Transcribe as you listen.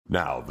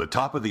Now, the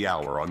top of the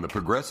hour on the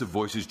Progressive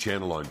Voices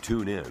channel on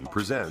TuneIn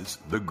presents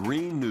the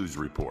Green News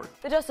Report.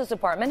 The Justice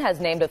Department has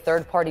named a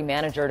third-party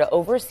manager to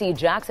oversee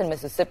Jackson,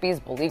 Mississippi's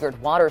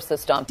beleaguered water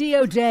system.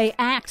 DOJ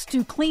acts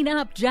to clean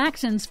up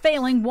Jackson's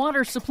failing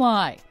water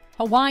supply.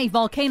 Hawaii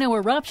volcano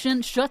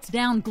eruption shuts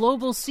down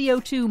global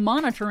CO2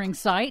 monitoring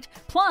site.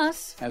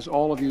 Plus, as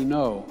all of you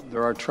know,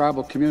 there are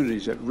tribal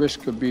communities at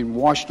risk of being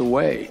washed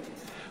away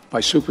by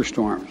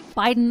superstorms.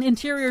 Biden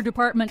Interior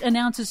Department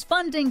announces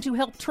funding to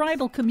help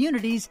tribal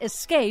communities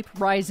escape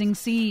rising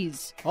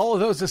seas. All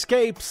of those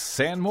escapes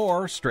and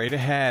more straight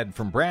ahead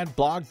from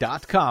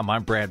BradBlog.com.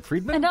 I'm Brad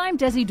Friedman. And I'm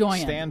Desi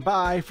Doyen. Stand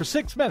by for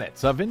 6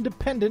 minutes of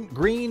independent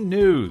green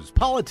news,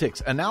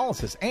 politics,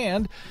 analysis,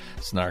 and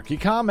snarky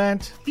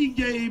comment.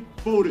 He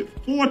voted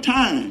four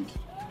times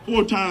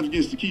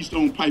against the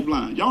Keystone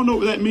Pipeline. Y'all know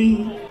what that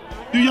means?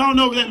 Do y'all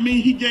know what that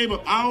means? He gave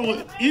up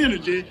our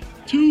energy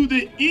to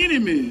the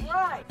enemies.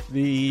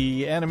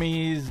 The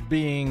enemies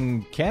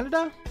being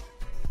Canada?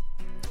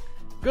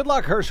 Good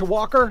luck, Herschel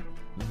Walker.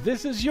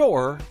 This is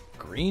your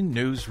Green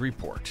News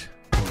Report.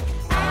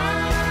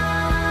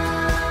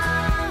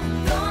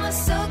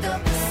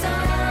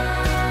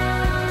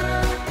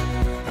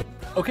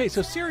 Okay,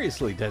 so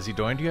seriously, Desi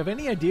Doyen, do you have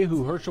any idea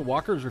who Herschel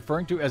Walker is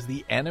referring to as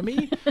the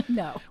enemy?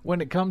 No.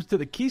 When it comes to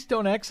the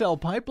Keystone XL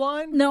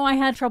pipeline? No, I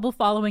had trouble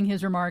following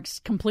his remarks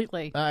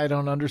completely. I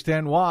don't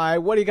understand why.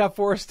 What do you got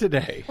for us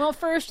today? Well,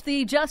 first,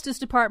 the Justice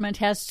Department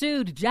has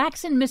sued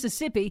Jackson,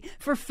 Mississippi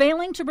for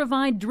failing to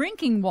provide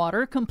drinking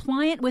water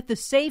compliant with the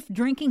Safe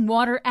Drinking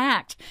Water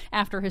Act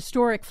after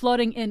historic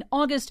flooding in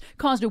August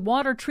caused a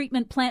water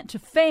treatment plant to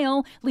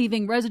fail,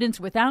 leaving residents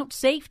without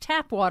safe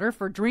tap water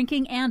for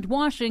drinking and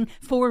washing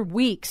for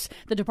weeks.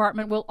 The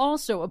department will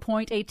also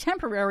appoint a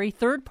temporary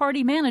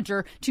third-party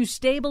manager to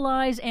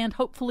stabilize and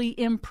hopefully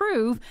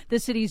improve the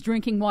city's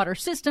drinking water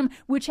system,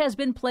 which has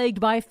been plagued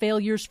by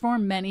failures for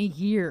many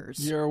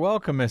years. You're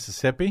welcome,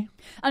 Mississippi.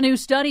 A new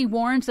study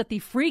warns that the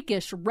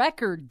freakish,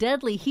 record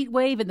deadly heat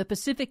wave in the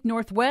Pacific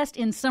Northwest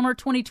in summer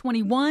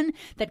 2021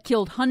 that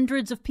killed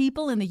hundreds of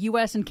people in the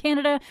U.S. and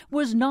Canada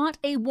was not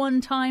a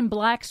one-time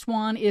black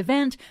swan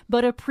event,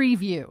 but a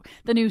preview.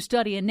 The new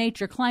study in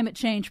Nature Climate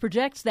Change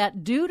projects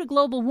that due to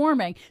global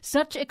warming,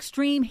 such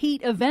extreme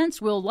heat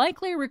events will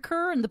likely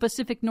recur in the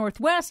Pacific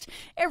Northwest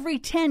every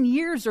 10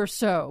 years or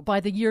so by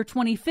the year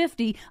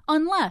 2050,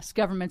 unless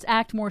governments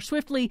act more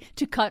swiftly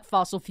to cut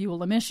fossil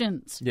fuel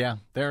emissions. Yeah,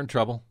 they're in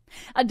trouble.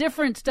 A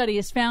different study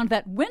has found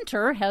that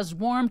winter has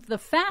warmed the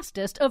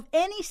fastest of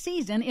any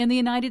season in the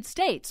United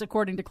States,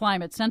 according to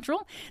Climate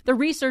Central. The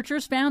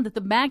researchers found that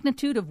the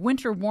magnitude of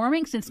winter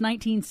warming since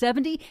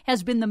 1970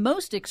 has been the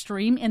most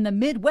extreme in the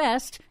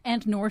Midwest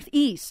and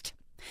Northeast.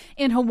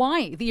 In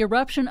Hawaii, the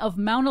eruption of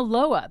Mauna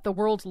Loa, the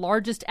world's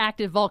largest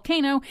active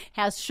volcano,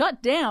 has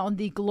shut down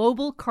the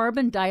global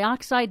carbon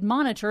dioxide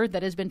monitor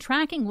that has been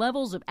tracking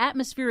levels of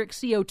atmospheric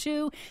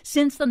CO2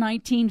 since the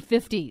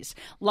 1950s.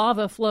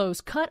 Lava flows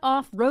cut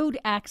off road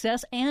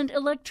access and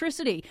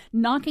electricity,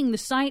 knocking the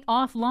site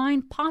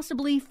offline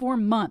possibly for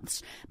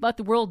months. But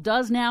the world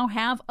does now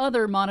have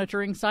other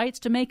monitoring sites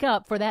to make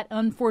up for that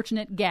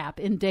unfortunate gap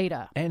in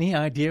data. Any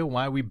idea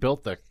why we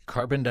built the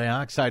carbon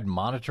dioxide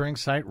monitoring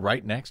site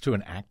right next to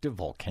an active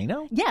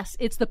volcano? Yes,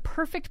 it's the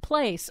perfect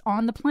place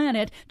on the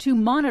planet to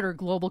monitor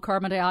global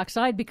carbon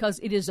dioxide because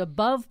it is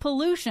above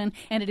pollution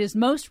and it is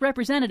most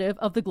representative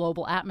of the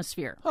global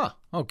atmosphere. Huh,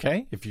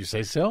 okay, if you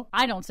say so.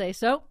 I don't say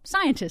so.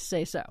 Scientists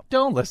say so.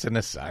 Don't listen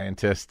to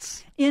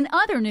scientists. In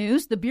other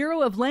news, the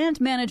Bureau of Land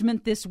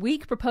Management this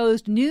week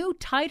proposed new,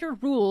 tighter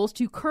rules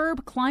to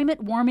curb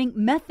climate-warming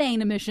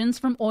methane emissions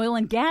from oil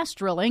and gas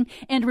drilling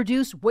and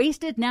reduce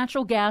wasted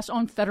natural gas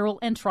on federal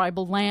and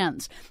tribal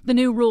lands. The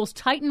new rules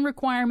tighten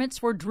requirements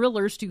for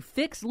drillers to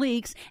fix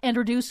leaks and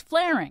reduce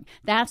flaring.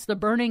 That's the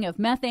burning of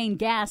methane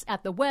gas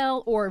at the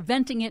well or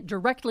venting it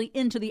directly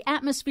into the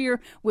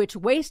atmosphere, which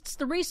wastes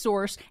the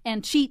resource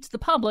and cheats the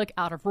public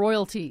out of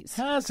royalties.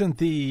 Hasn't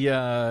the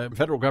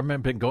federal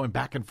government been going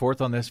back and forth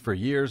on this for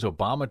years?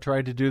 Obama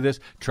tried to do this.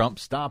 Trump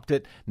stopped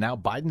it. Now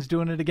Biden's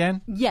doing it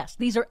again? Yes,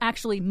 these are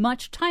actually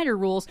much tighter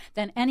rules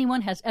than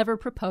anyone has ever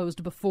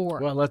proposed before.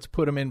 Well, let's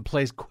put them in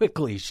place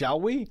quickly,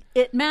 shall we?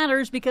 It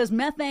matters because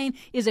methane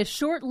is a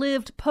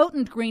short-lived,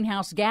 potent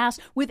greenhouse gas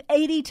with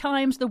 80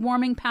 times the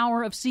warming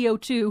power of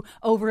CO2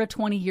 over a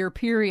 20-year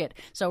period.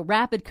 So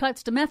rapid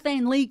cuts to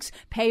methane leaks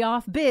pay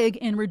off big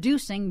in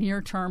reducing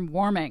near-term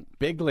warming.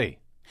 Bigly.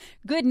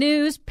 Good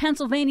news,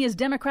 Pennsylvania's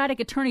Democratic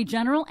Attorney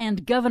General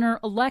and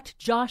Governor-elect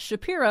Josh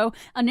Shapiro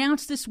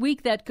announced this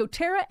week that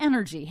Coterra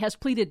Energy has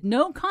pleaded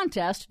no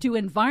contest to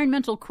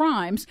environmental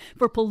crimes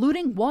for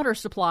polluting water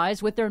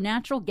supplies with their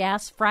natural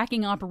gas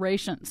fracking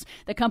operations.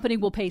 The company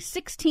will pay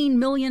 $16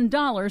 million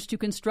to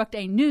construct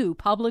a new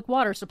public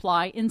water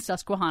supply in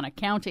Susquehanna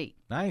County.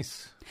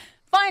 Nice.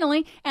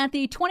 Finally, at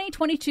the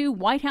 2022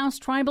 White House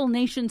Tribal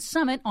Nations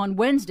Summit on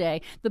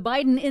Wednesday, the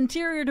Biden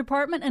Interior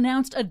Department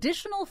announced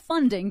additional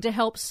funding to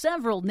help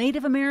several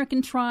Native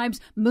American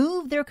tribes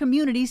move their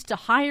communities to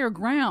higher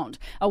ground,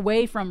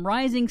 away from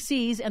rising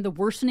seas and the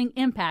worsening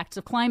impacts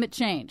of climate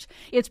change.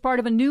 It's part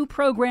of a new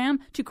program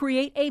to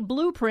create a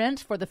blueprint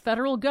for the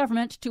federal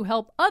government to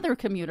help other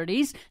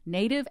communities,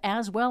 Native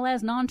as well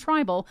as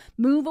non-tribal,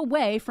 move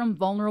away from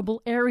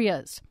vulnerable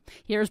areas.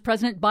 Here's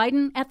President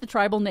Biden at the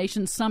Tribal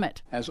Nations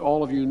Summit. As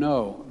all of you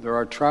know, there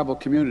are tribal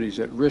communities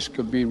at risk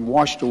of being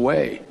washed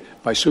away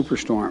by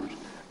superstorms,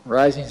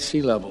 rising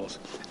sea levels,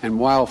 and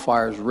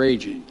wildfires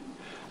raging.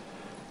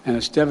 And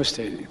it's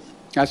devastating.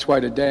 That's why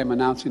today I'm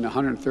announcing a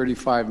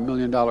 $135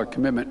 million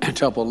commitment to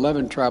help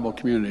 11 tribal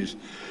communities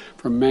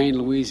from Maine,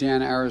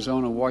 Louisiana,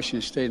 Arizona,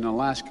 Washington State, and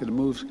Alaska to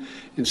move,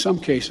 in some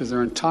cases,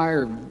 their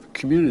entire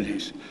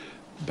communities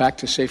back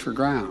to safer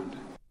ground.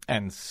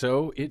 And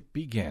so it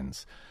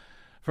begins.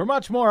 For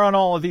much more on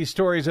all of these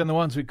stories and the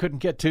ones we couldn't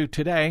get to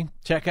today,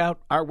 check out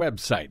our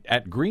website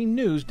at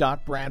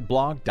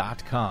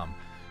greennews.bradblog.com.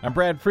 I'm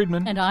Brad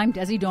Friedman. And I'm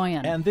Desi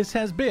Doyen. And this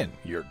has been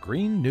your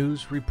Green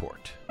News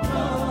Report.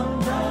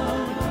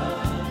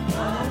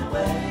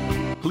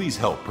 Please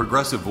help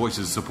Progressive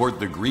Voices support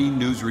the Green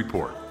News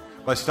Report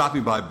by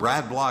stopping by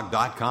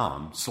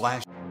bradblog.com/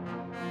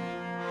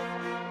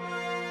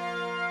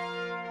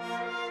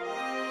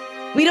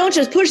 We don't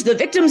just push the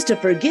victims to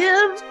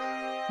forgive.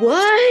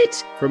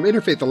 What? From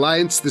Interfaith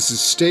Alliance, this is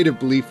State of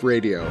Belief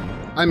Radio.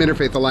 I'm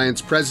Interfaith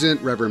Alliance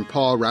President, Reverend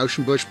Paul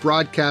Rauschenbusch,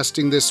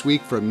 broadcasting this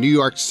week from New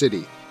York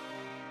City.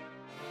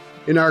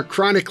 In our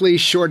chronically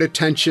short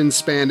attention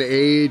span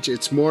age,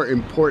 it's more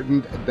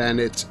important than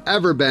it's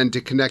ever been to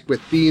connect with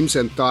themes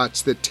and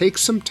thoughts that take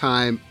some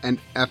time and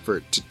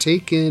effort to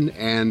take in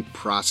and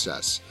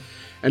process.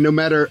 And no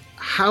matter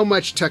how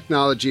much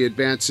technology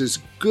advances,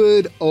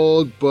 good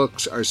old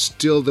books are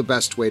still the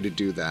best way to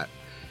do that.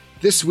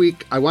 This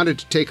week, I wanted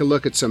to take a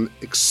look at some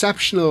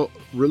exceptional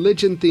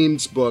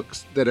religion-themed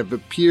books that have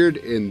appeared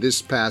in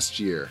this past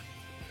year.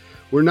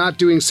 We're not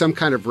doing some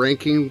kind of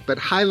ranking, but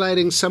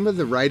highlighting some of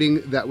the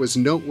writing that was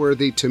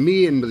noteworthy to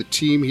me and the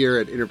team here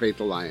at Interfaith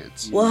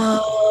Alliance.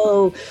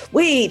 Whoa.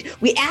 Wait,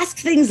 we ask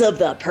things of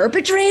the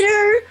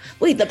perpetrator?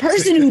 Wait, the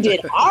person who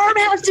did harm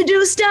has to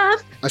do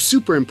stuff? A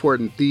super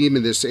important theme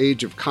in this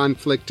age of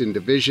conflict and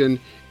division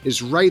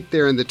is right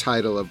there in the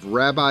title of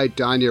Rabbi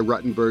Danya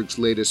Ruttenberg's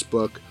latest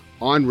book,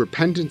 On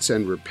Repentance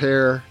and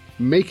Repair,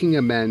 Making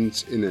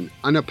Amends in an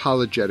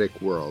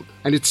Unapologetic World.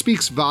 And it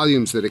speaks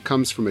volumes that it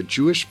comes from a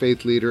Jewish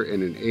faith leader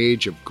in an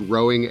age of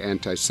growing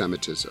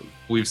anti-Semitism.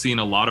 We've seen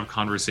a lot of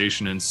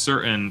conversation in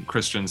certain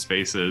Christian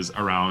spaces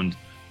around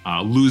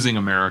losing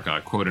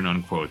America, quote and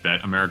unquote,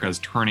 that America is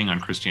turning on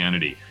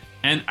Christianity.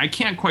 And I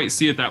can't quite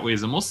see it that way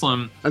as a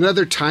Muslim.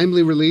 Another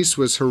timely release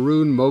was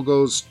Harun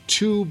Mogul's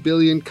 2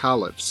 Billion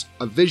Caliphs,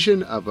 A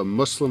Vision of a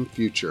Muslim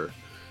Future.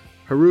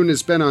 Harun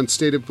has been on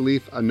State of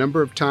Belief a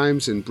number of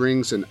times and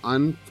brings an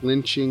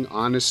unflinching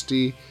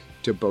honesty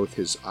to both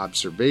his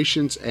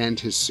observations and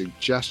his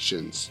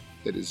suggestions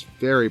that is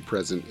very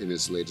present in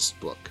his latest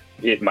book.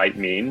 It might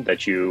mean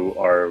that you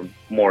are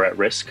more at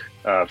risk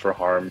for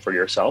harm for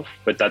yourself,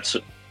 but that's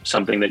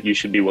something that you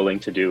should be willing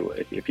to do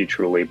if you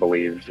truly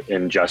believe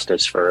in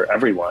justice for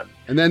everyone.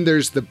 And then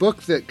there's the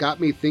book that got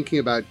me thinking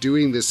about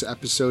doing this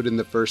episode in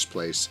the first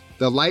place,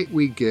 The Light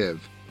We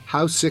Give,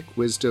 How Sikh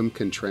Wisdom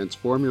Can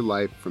Transform Your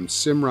Life, from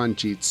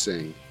Simranjeet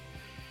Singh.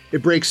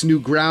 It breaks new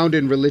ground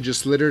in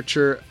religious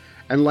literature,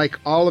 and like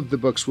all of the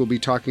books we'll be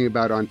talking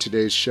about on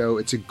today's show,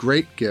 it's a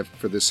great gift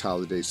for this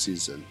holiday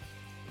season.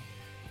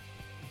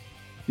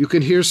 You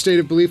can hear State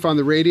of Belief on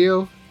the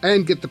radio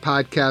and get the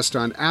podcast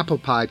on Apple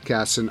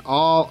Podcasts and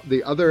all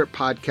the other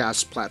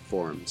podcast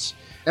platforms.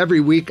 Every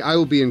week, I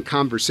will be in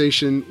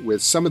conversation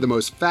with some of the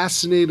most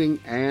fascinating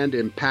and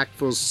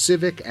impactful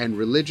civic and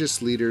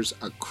religious leaders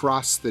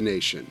across the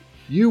nation.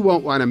 You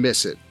won't want to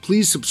miss it.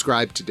 Please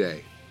subscribe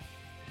today.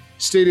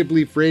 State of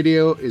Belief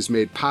Radio is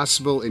made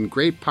possible in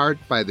great part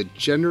by the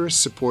generous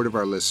support of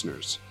our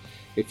listeners.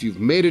 If you've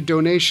made a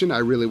donation, I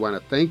really want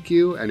to thank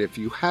you. And if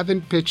you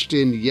haven't pitched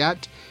in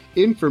yet,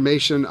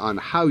 information on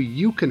how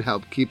you can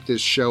help keep this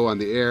show on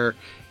the air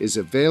is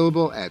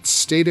available at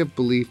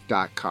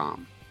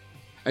stateofbelief.com.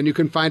 And you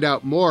can find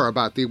out more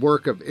about the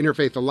work of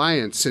Interfaith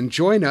Alliance and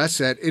join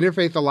us at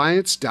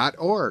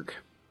interfaithalliance.org.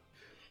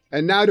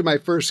 And now to my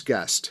first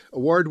guest.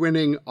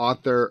 Award-winning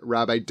author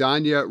Rabbi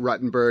Danya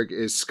Ruttenberg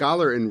is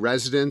scholar in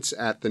residence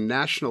at the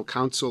National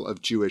Council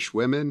of Jewish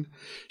Women.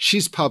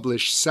 She's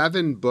published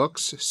 7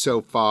 books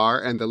so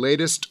far, and the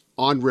latest,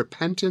 On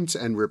Repentance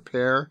and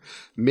Repair,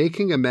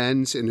 Making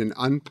Amends in an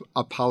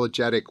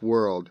Unapologetic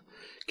World,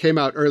 came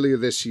out earlier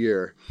this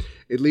year.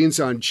 It leans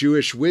on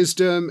Jewish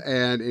wisdom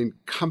and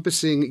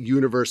encompassing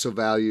universal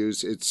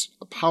values. It's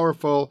a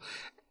powerful,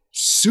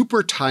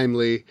 super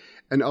timely,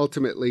 and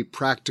ultimately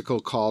practical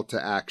call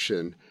to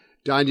action.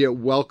 Danya,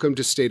 welcome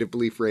to State of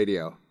Belief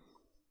Radio.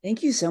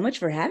 Thank you so much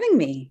for having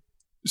me.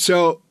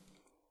 So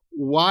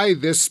why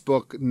this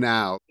book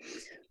now?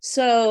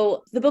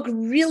 So the book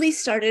really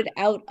started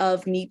out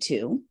of Me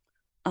Too.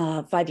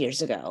 5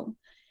 years ago,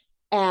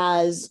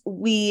 as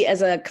we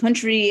as a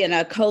country and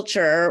a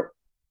culture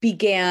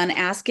began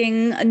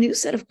asking a new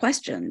set of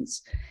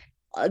questions.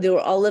 There were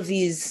all of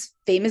these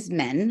famous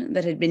men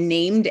that had been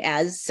named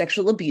as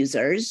sexual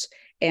abusers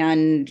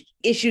and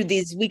issued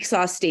these weak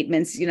sauce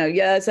statements,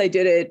 yes, I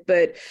did it,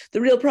 but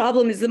the real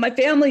problem is that my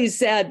family is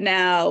sad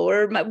now,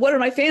 or what are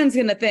my fans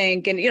going to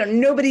think? And,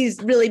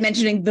 nobody's really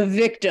mentioning the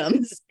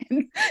victims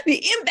and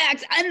the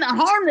impact and the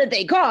harm that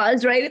they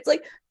caused, right? It's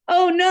like,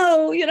 oh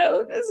no,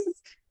 this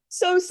is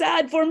so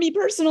sad for me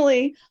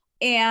personally.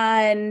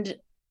 And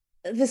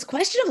this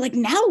question of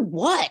now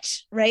what,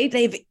 right?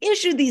 They've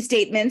issued these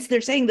statements.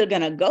 They're saying they're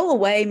going to go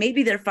away.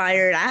 Maybe they're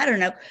fired. I don't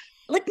know.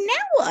 Now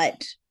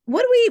what?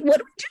 What do we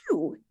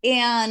do?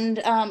 And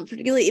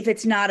particularly if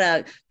it's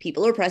not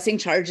people are pressing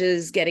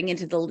charges, getting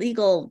into the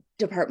legal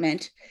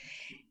department.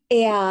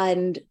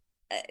 And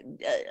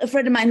a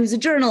friend of mine who's a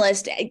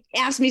journalist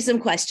asked me some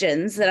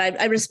questions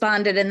that I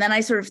responded. And then I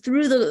sort of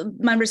threw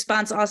my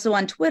response also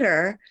on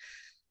Twitter,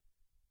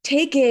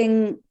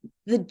 taking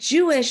the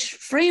Jewish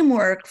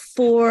framework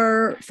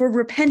for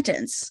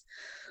repentance,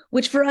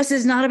 which for us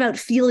is not about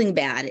feeling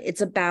bad.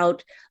 It's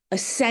about a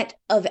set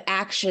of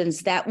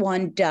actions that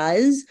one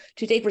does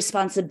to take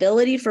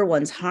responsibility for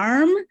one's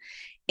harm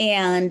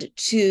and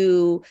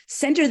to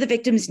center the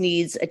victim's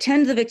needs,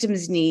 attend to the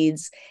victim's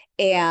needs,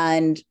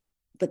 and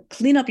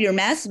clean up your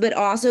mess, but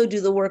also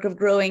do the work of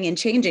growing and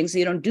changing so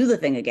you don't do the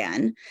thing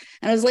again.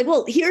 And I was like,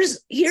 well,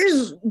 here's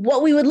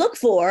what we would look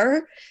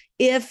for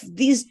if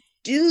these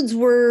dudes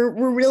were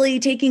really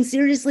taking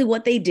seriously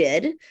what they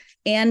did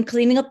and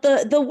cleaning up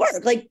the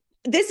work.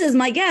 This is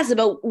my guess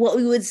about what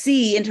we would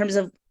see in terms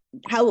of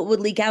how it would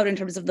leak out in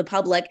terms of the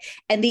public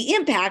and the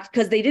impact,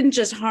 because they didn't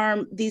just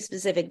harm these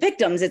specific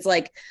victims. It's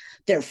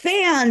their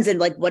fans and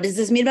what does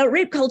this mean about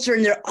rape culture?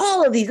 And there are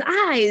all of these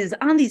eyes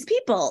on these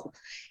people.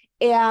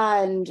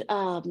 And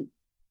the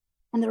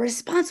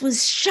response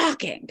was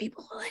shocking.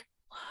 People were like,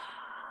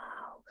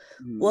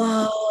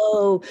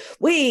 whoa,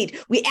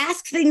 wait, we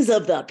ask things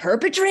of the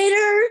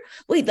perpetrator?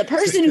 Wait, the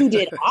person who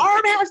did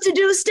harm has to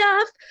do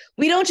stuff?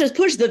 We don't just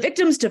push the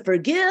victims to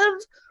forgive?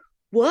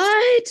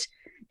 What?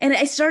 And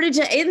I started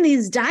to, in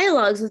these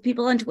dialogues with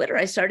people on Twitter,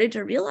 I started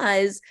to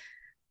realize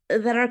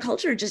that our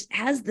culture just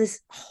has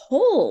this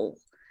hole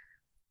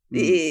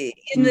in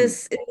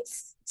this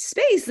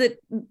space that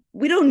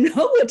we don't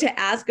know what to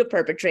ask of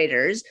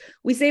perpetrators.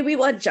 We say we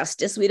want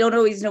justice. We don't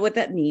always know what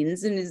that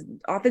means. And it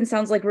often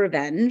sounds like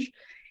revenge.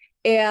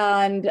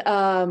 And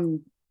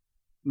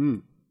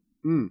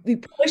we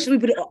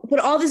put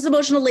all this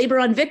emotional labor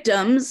on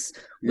victims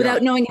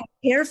without knowing how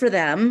to care for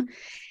them.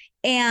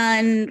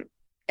 And,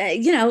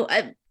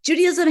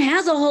 Judaism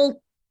has a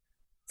whole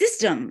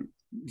system.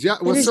 Yeah.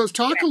 Well, so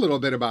talk a little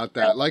bit about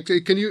that.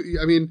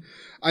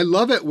 I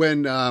love it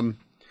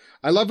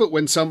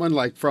when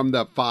someone from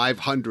the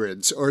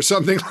 500s or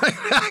something like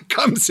that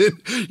comes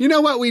in. You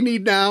know what we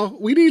need now?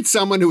 We need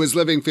someone who was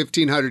living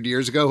 1,500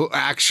 years ago who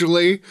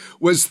actually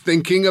was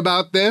thinking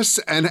about this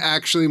and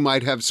actually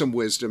might have some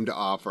wisdom to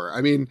offer.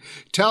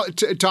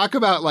 Talk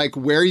about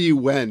where you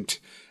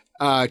went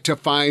to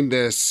find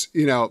this,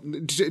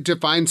 to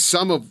find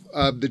some of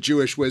the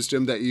Jewish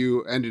wisdom that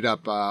you ended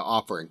up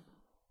offering.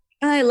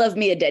 I love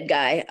me a dead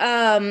guy.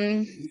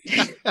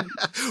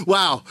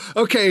 Wow.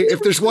 Okay.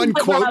 If there's one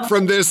quote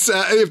from this,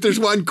 if there's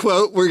one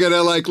quote we're going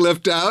to like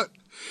lift out,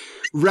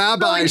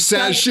 Rabbi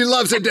says she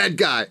loves a dead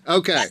guy.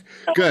 Okay,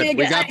 good.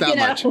 We got that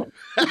much.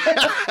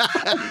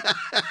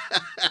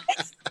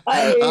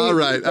 All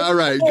right.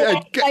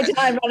 My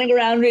time running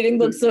around reading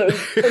books like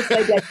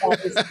dead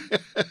guys.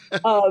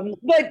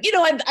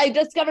 But I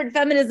discovered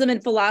feminism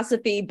and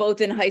philosophy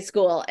both in high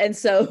school, and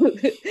so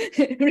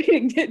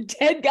reading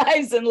dead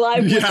guys and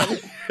live women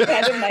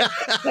kind of my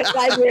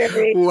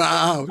library.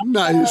 Wow,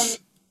 nice.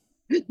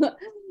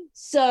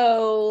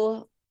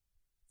 So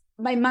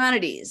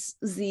Maimonides,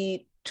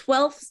 the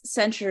 12th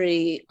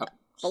century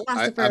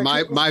philosopher.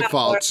 My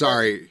fault.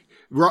 Sorry.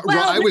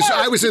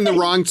 I was in the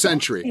wrong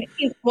century.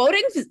 He's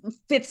quoting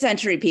 5th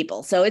century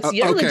people, so it's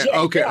legit.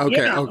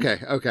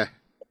 Okay.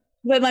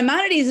 But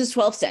Maimonides is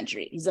 12th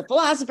century. He's a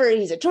philosopher.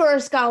 He's a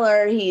Torah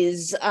scholar.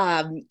 He's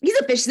a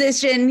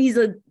physician. He's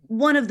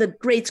one of the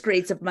greats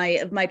of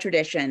my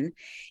tradition.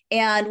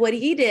 And what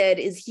he did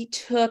is he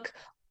took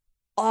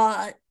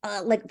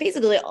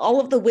basically all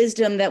of the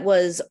wisdom that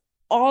was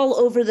all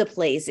over the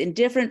place in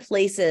different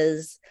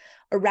places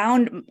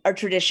around our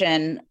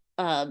tradition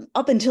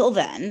up until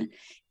then.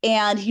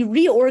 And he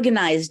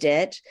reorganized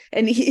it,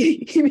 and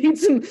he made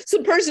some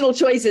personal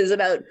choices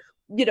about,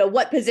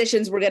 what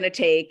positions we're going to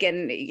take.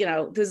 And,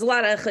 there's a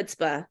lot of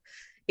chutzpah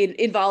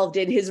involved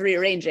in his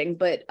rearranging,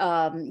 but,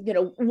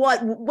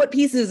 what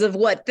pieces of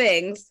what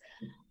things.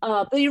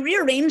 But he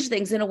rearranged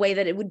things in a way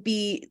that it would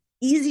be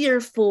easier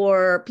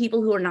for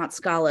people who are not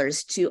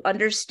scholars to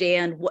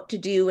understand what to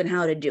do and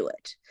how to do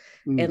it.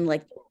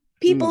 And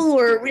people who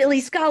are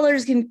really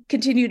scholars can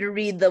continue to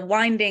read the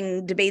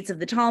winding debates of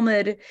the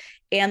Talmud,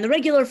 and the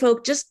regular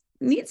folk just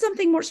need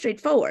something more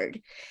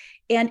straightforward.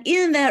 And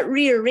in that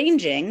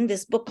rearranging,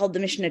 this book called the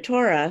Mishneh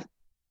Torah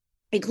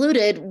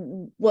included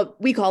what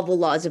we call the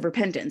laws of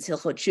repentance,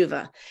 Hilchot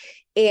Tshuva.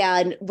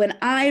 And when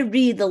I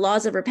read the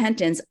laws of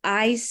repentance,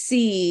 I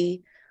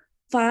see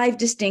 5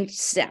 distinct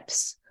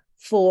steps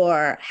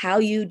for how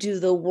you do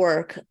the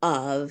work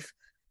of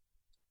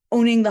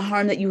owning the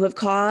harm that you have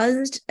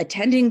caused,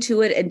 attending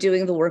to it, and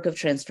doing the work of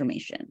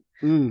transformation.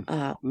 Can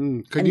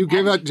you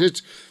give it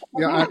just?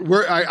 Yeah,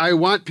 I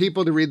want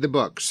people to read the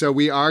book, so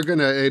we are going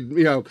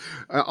to,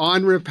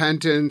 on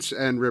repentance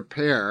and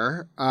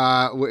repair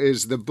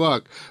is the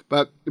book,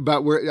 but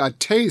we're a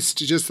taste,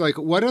 just like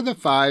what are the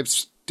 5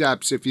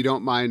 steps, if you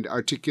don't mind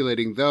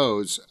articulating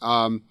those,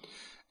 and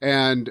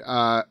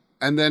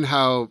then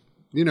how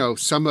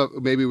some of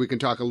maybe we can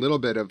talk a little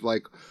bit of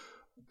like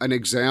an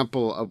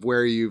example of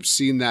where you've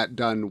seen that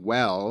done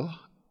well,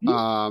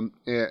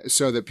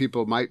 so that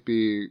people might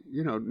be,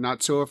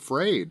 not so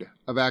afraid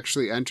of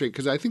actually entering.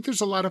 Because I think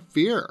there's a lot of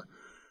fear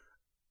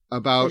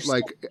about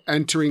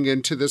entering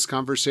into this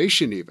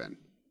conversation even.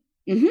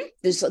 Mm-hmm.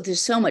 There's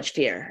so much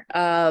fear.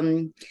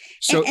 And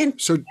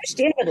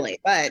understandably,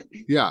 but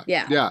yeah.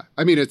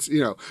 I mean, it's,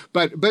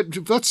 but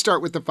let's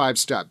start with the 5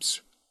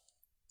 steps.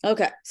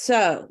 Okay.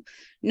 So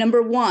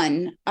number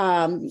 1,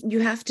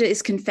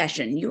 is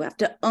confession. You have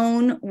to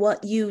own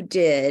what you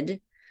did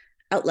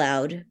out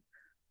loud,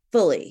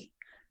 fully.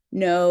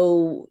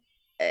 No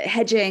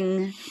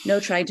hedging, no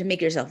trying to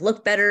make yourself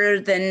look better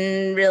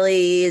than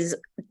really is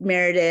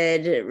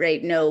merited,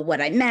 right? Know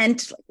what I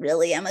meant.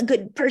 Really, I'm a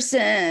good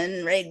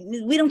person, right?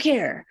 We don't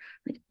care.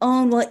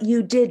 Own what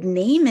you did,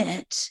 name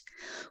it,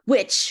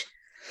 which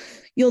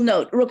you'll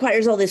note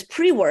requires all this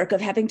pre-work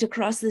of having to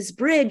cross this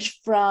bridge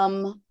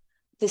from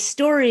the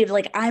story of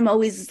I'm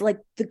always like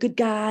the good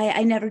guy.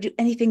 I never do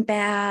anything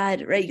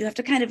bad, right? You have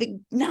to kind of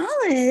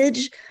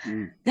acknowledge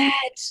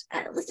that,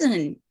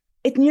 listen,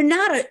 you're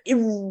not an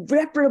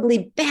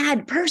irreparably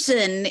bad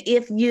person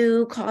if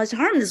you caused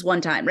harm this one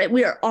time, right?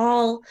 We are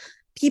all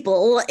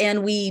people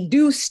and we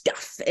do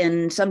stuff.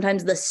 And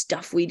sometimes the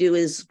stuff we do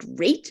is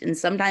great and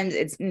sometimes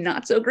it's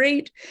not so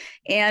great.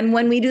 And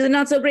when we do the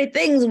not so great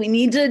things, we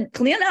need to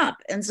clean up.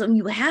 And so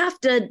you have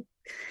to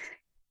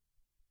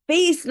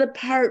face the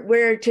part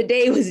where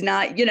today was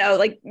not,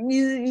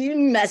 you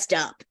messed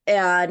up,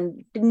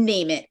 and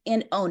name it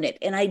and own it.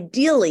 And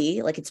ideally,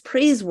 it's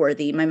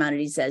praiseworthy,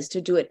 Maimonides says,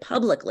 to do it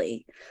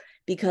publicly,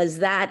 because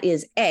that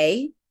is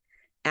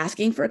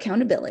asking for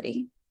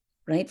accountability,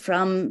 right?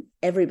 From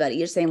everybody.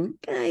 You're saying,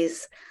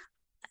 guys,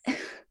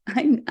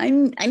 I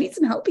need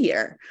some help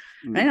here,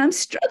 right? I'm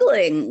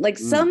struggling.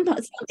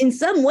 In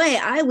some way,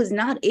 I was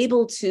not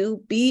able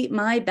to be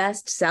my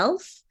best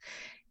self.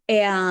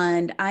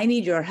 And I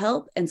need your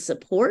help and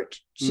support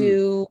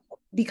to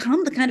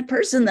become the kind of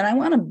person that I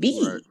want to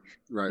be.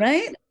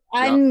 Right?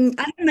 I'm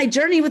on my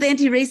journey with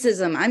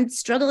anti-racism. I'm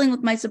struggling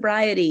with my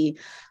sobriety.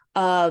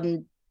 I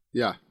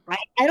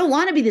don't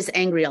want to be this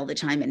angry all the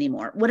time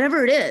anymore,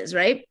 whatever it is.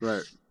 Right.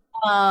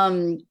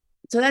 So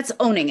that's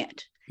owning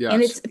it.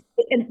 Yes.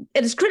 And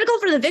it's critical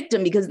for the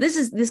victim, because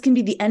this can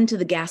be the end to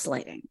the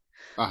gaslighting.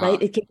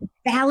 Right? It can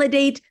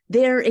validate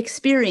their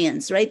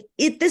experience, right?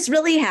 This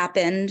really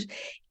happened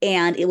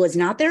and it was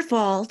not their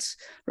fault,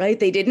 right?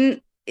 They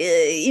didn't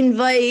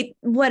invite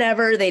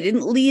whatever. They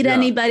didn't lead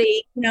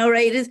anybody,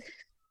 right?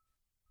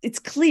 It's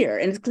clear,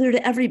 and it's clear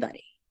to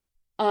everybody.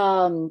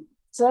 So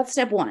that's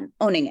step 1,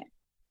 owning it.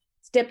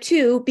 Step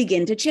 2,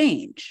 begin to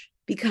change.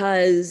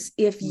 Because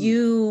if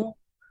you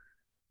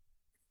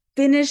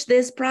finish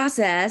this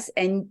process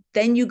and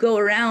then you go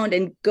around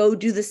and go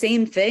do the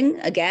same thing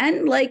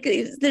again,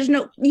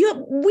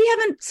 we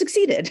haven't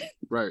succeeded.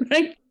 Right.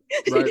 Right.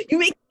 You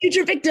make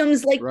future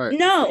victims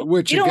no.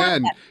 Which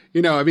again,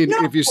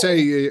 if you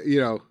say,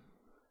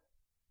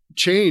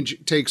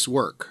 change takes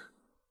work.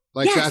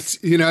 That's,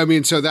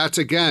 so that's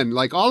again,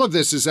 all of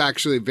this is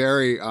actually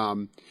very,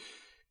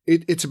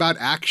 it's about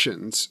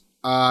actions.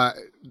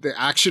 The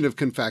action of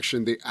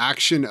confession, the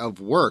action of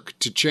work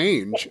to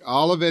change,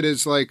 all of it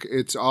is but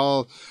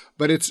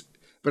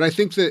I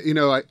think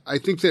that, I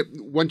think that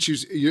once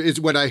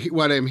is what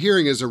I'm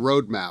hearing is a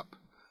roadmap,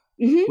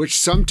 which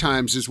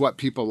sometimes is what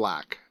people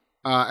lack.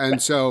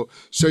 And so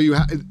you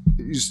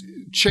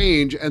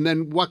change, and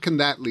then what can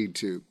that lead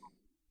to?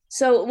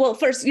 So, well,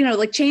 first,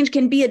 change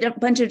can be a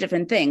bunch of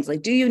different things.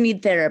 Do you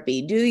need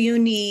therapy? Do you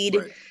need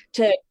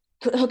to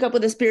hook up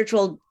with a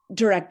spiritual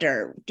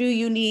director? Do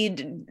you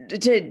need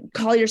to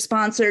call your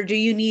sponsor? Do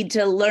you need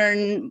to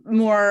learn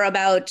more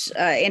about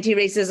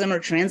anti-racism or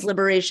trans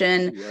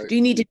liberation? Do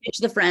you need to ditch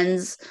the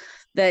friends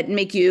that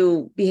make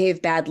you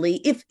behave badly?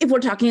 If we're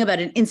talking about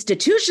an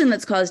institution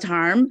that's caused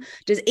harm,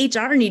 does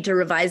HR need to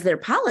revise their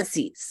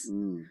policies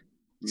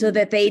so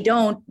that they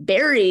don't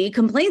bury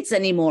complaints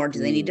anymore? Do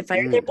they need to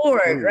fire their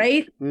board,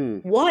 right?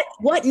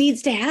 What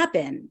needs to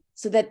happen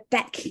so that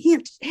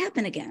can't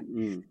happen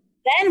again?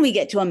 Then we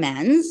get to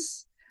amends.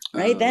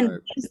 Right.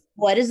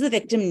 What does the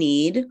victim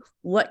need?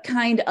 What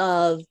kind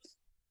of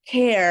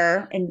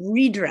care and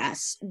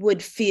redress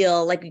would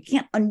feel like you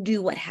can't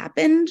undo what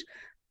happened,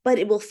 but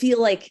it will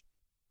feel like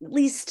at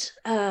least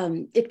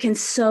it can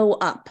sew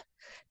up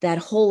that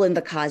hole in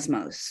the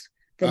cosmos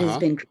that has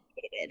been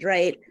created.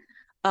 Right.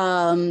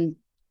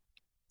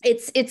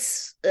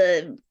 It's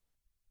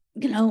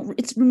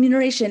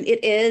remuneration.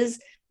 It is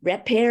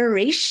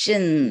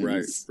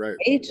reparations.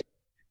 Right.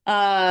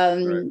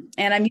 And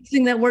I'm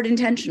using that word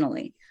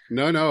intentionally.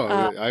 No,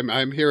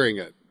 I'm hearing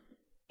it.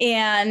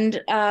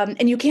 And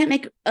you can't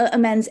make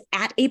amends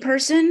at a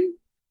person,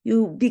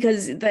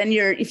 because then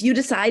if you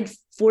decide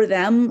for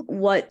them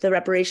what the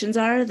reparations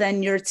are,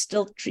 then you're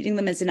still treating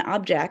them as an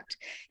object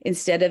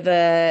instead of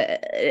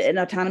an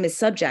autonomous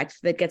subject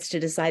that gets to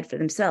decide for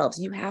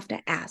themselves. You have to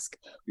ask,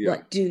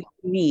 what do you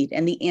need?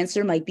 And the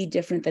answer might be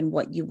different than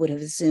what you would have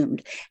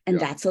assumed. And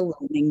that's a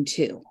learning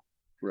too.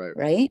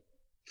 Right.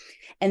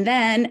 And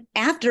then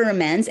after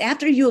amends,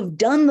 after you have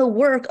done the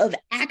work of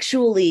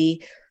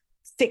actually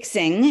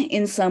fixing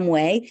in some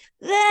way,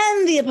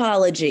 then the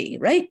apology,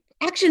 right?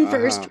 Action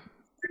first,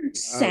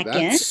 second.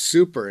 That's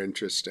super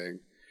interesting.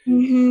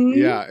 Mm-hmm.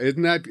 Yeah,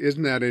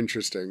 isn't that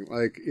interesting?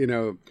 Like,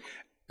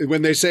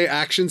 when they say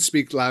actions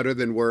speak louder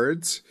than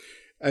words,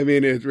 I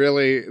mean, I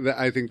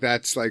think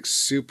that's like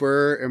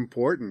super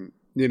important.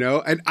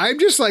 And I'm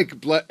just like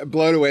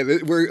blown away.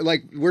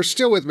 We're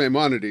still with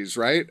Maimonides,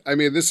 right? I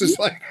mean, this is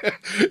like,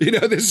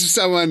 this is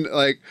someone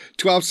like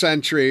 12th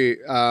century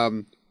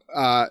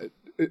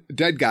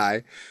dead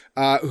guy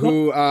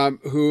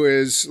who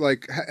is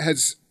like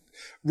has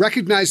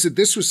recognized that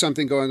this was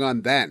something going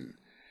on then.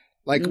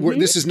 Like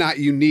this is not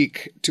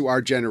unique to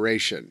our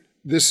generation.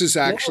 This is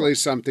actually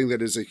something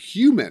that is a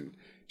human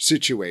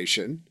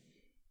situation,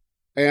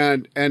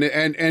 and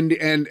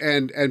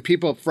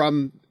people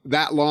from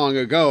that long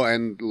ago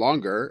and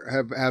longer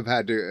have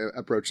had to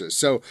approach this.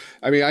 So,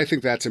 I mean, I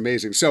think that's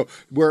amazing. So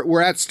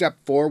we're at step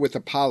 4 with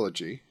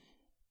apology.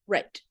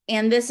 Right.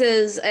 And this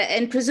is,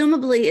 and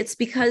presumably it's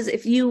because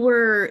if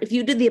you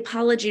did the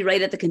apology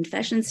right at the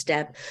confession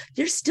step,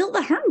 you're still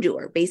the harm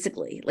doer,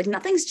 basically. Like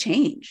nothing's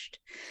changed.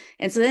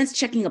 And so then it's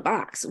checking a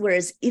box.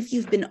 Whereas if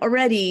you've been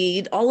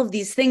already, all of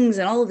these things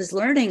and all of this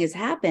learning has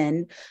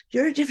happened,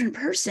 you're a different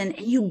person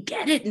and you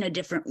get it in a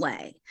different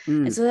way.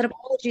 And so that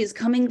apology is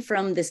coming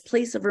from this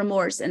place of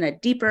remorse and a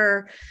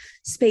deeper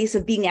space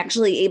of being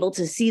actually able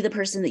to see the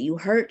person that you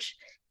hurt.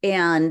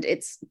 And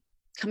it's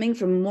coming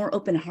from a more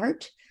open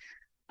heart.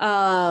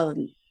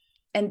 And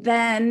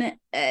then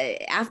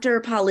after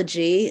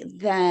apology,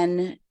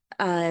 then,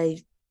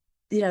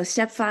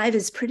 step 5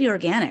 is pretty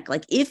organic.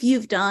 Like if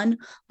you've done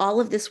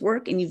all of this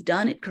work and you've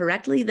done it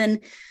correctly,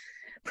 then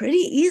pretty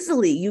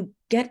easily you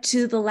get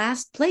to the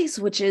last place,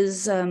 which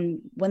is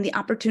when the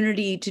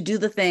opportunity to do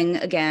the thing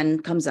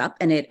again comes up,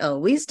 and it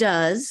always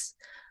does.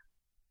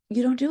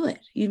 You don't do it.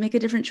 You make a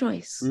different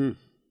choice.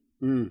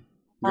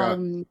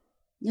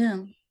 Yeah.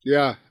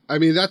 Yeah. I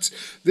mean,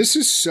 this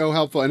is so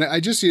helpful. And I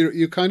just,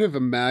 you kind of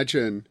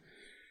imagine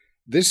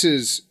this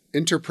is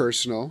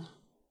interpersonal.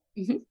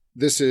 Mm-hmm.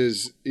 This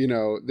is,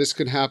 this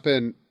can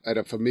happen at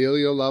a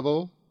familial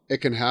level. It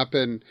can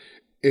happen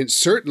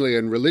certainly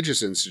in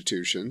religious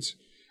institutions.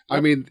 I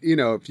mean,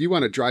 if you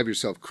want to drive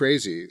yourself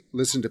crazy,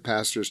 listen to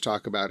pastors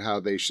talk about how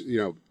they,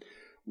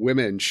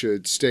 women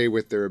should stay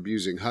with their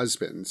abusing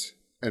husbands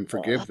and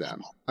forgive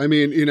them. I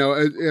mean,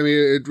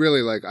 it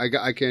really, like,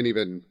 I can't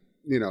even,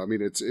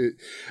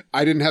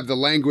 I didn't have the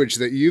language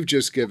that you've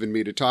just given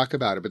me to talk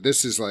about it, but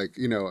this is like,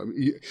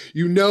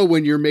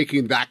 when you're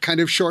making that kind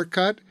of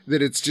shortcut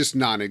that it's just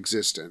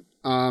non-existent.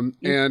 But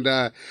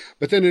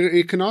then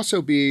it can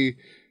also be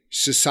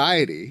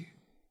society.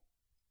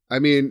 I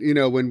mean,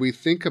 when we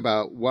think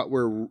about what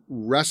we're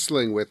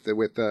wrestling with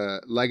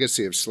the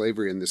legacy of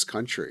slavery in this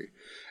country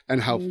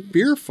and how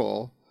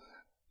fearful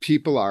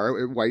people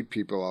are, white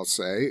people, I'll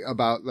say,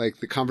 about like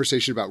the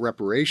conversation about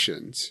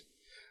reparations,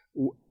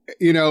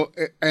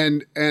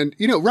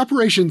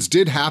 reparations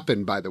did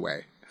happen, by the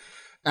way,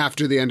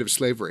 after the end of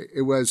slavery.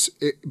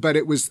 But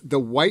it was the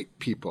white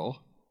people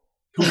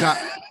who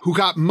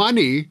got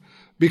money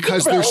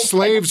because their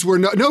slaves were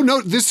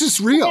no, this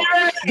is real.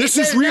 This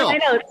is real. I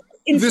know.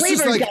 This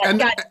is like,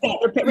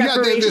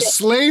 the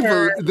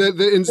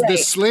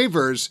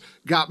slavers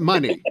got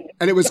money,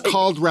 and it was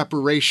called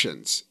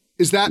reparations.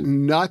 Is that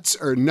nuts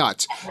or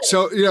nuts?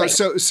 So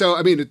so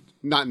I mean,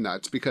 not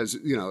nuts because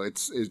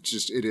it's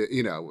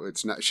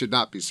not, should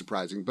not be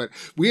surprising. But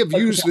we have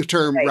used the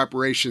term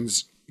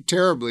reparations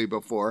terribly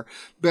before.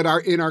 But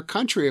in our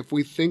country, if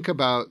we think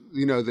about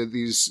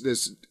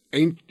this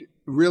ain't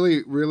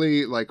really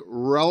really like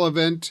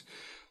relevant,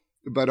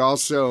 but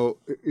also,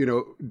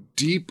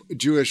 deep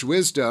Jewish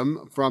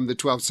wisdom from the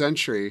 12th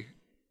century,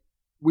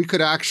 we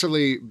could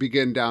actually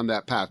begin down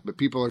that path. But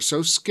people are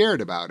so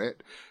scared about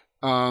it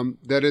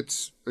that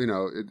it's,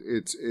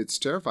 it's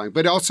terrifying.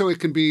 But also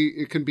it can be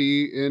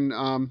in,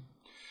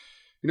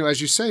 as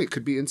you say, it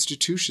could be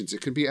institutions.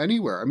 It could be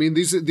anywhere. I mean,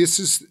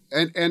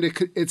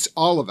 it's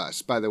all of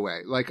us, by the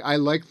way. Like, I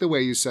like the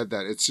way you said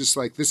that. It's just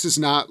like, this is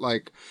not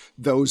like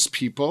those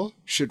people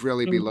should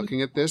really be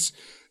looking at this.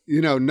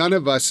 None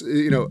of us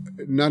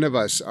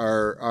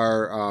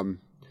are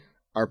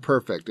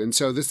perfect. And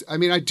so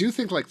I do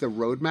think like the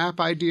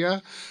roadmap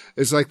idea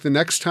is like the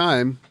next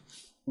time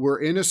we're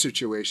in a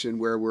situation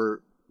where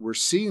we're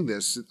seeing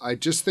this. I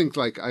just think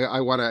like I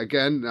want to,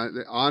 again,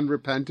 on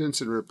repentance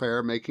and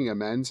repair, making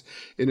amends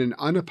in an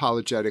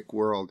unapologetic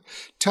world.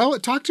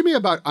 Talk to me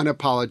about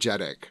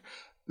unapologetic.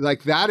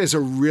 Like that is a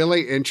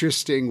really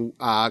interesting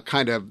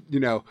kind of,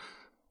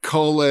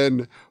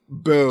 colon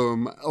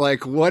boom.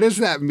 Like, what does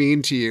that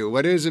mean to you?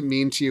 What does it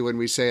mean to you when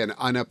we say an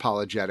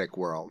unapologetic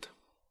world?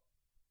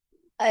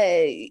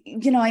 I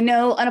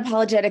know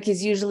unapologetic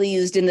is usually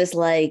used in this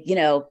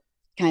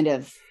kind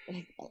of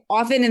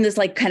often in this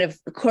kind of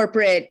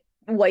corporate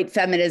white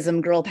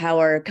feminism, girl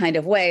power kind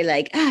of way,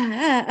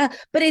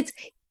 but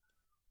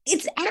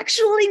it's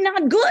actually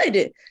not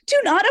good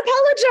to not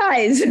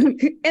apologize.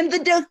 And the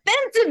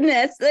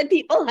defensiveness that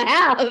people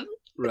have,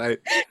 right,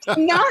 to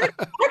not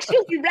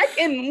actually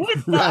reckon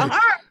with the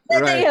harm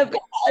that they have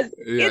caused,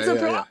 it's a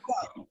problem.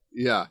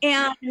 Yeah.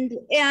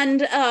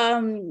 And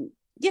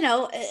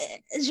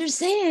as you're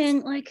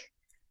saying,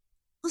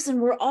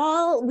 listen,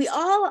 we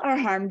all are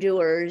harm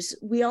doers.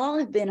 We all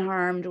have been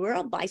harmed. We're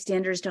all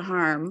bystanders to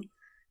harm,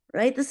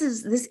 right? This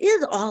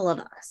is all of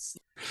us.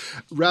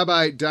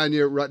 Rabbi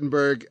Danya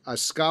Ruttenberg, a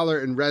scholar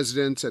in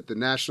residence at the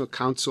National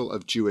Council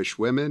of Jewish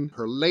Women.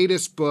 Her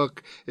latest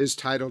book is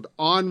titled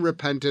On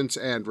Repentance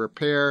and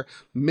Repair,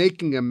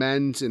 Making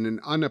Amends in an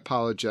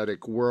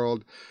Unapologetic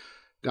World.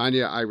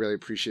 Danya, I really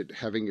appreciate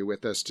having you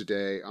with us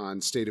today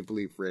on State of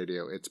Belief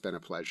Radio. It's been a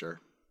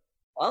pleasure.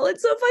 Well,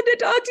 it's so fun to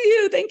talk to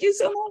you. Thank you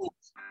so much.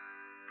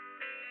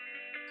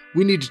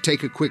 We need to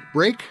take a quick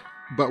break,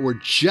 but we're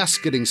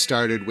just getting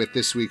started with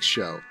this week's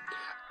show.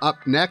 Up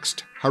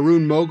next,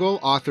 Haroon Moghal,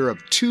 author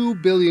of 2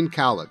 Billion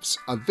Caliphs,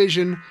 A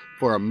Vision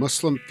for a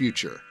Muslim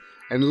Future.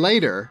 And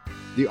later,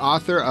 the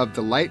author of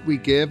The Light We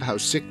Give, How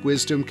Sikh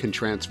Wisdom Can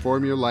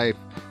Transform Your Life,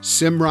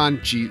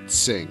 Simranjeet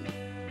Singh.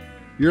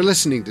 You're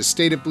listening to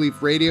State of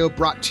Belief Radio,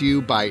 brought to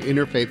you by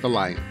Interfaith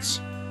Alliance.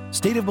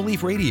 State of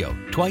Belief Radio,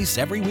 twice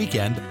every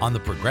weekend on the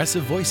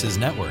Progressive Voices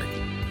Network.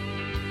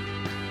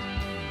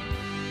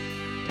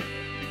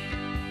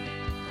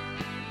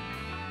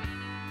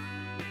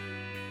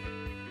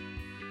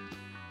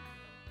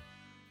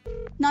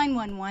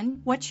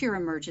 (911), what's your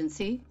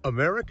emergency?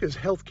 America's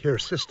healthcare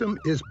system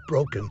is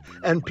broken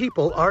and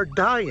people are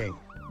dying.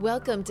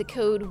 Welcome to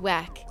Code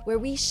WACK, where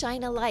we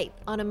shine a light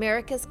on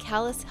America's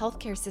callous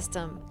healthcare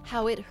system,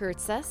 how it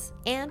hurts us,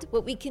 and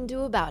what we can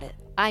do about it.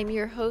 I'm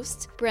your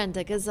host,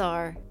 Brenda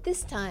Gazzar.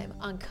 This time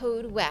on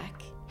Code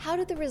WACK, how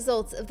did the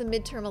results of the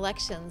midterm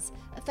elections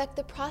affect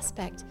the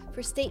prospect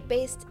for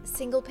state-based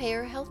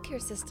single-payer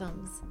healthcare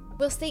systems?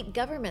 Will state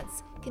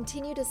governments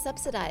continue to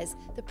subsidize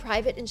the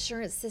private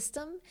insurance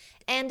system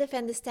and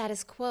defend the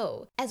status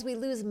quo as we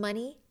lose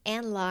money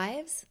and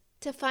lives?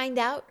 To find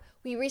out,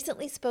 we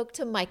recently spoke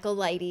to Michael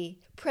Leidy,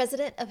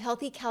 president of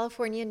Healthy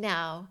California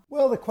Now.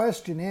 Well, the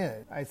question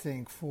is, I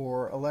think,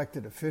 for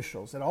elected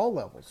officials at all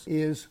levels,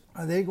 is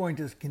are they going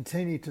to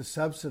continue to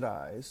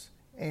subsidize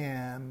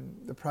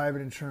the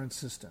private insurance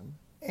system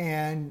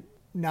and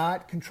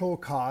not control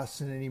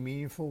costs in any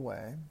meaningful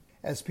way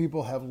as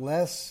people have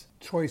less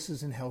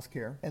choices in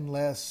healthcare and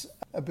less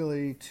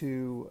ability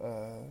to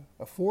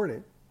afford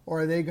it, or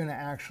are they going to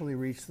actually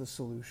reach the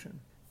solution?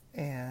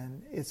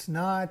 And it's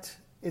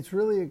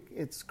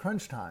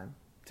crunch time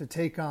to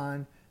take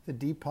on the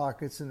deep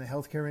pockets in the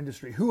healthcare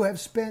industry, who have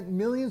spent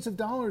millions of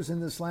dollars in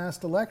this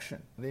last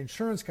election. The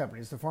insurance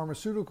companies, the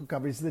pharmaceutical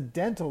companies, the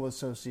dental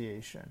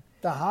association,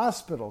 the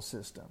hospital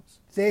systems.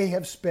 They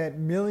have spent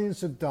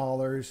millions of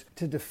dollars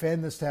to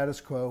defend the status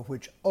quo,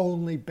 which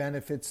only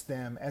benefits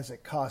them as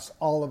it costs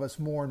all of us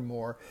more and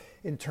more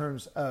in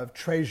terms of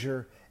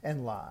treasure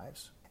and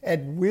lives.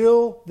 And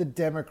will the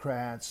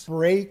Democrats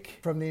break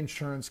from the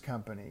insurance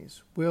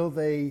companies? Will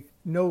they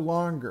no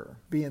longer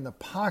be in the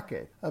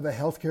pocket of a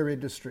healthcare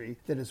industry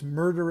that is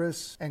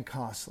murderous and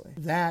costly?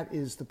 That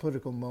is the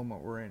political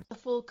moment we're in. A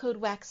full Code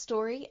WACK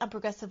story on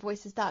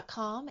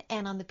ProgressiveVoices.com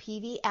and on the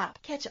PV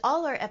app. Catch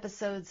all our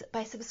episodes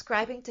by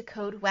subscribing to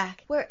Code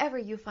WACK wherever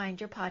you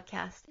find your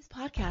podcast. This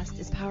podcast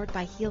is powered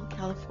by Heal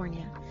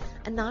California,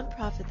 a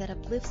nonprofit that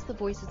uplifts the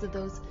voices of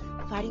those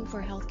fighting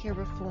for healthcare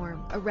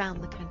reform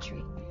around the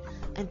country.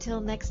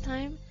 Until next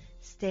time,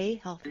 stay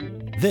healthy.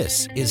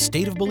 This is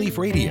State of Belief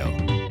Radio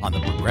on the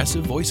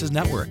Progressive Voices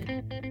Network.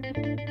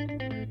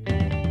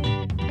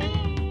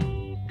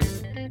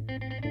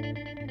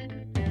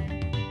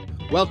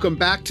 Welcome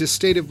back to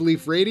State of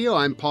Belief Radio.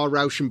 I'm Paul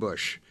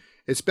Rauschenbusch.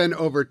 It's been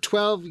over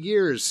 12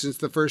 years since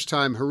the first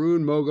time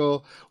Haroon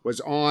Moghal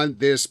was on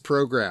this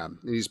program.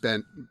 He's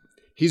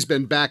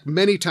been back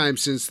many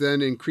times since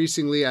then,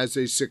 increasingly as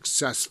a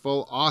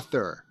successful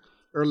author.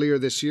 Earlier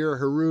this year,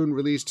 Haroon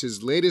released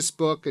his latest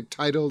book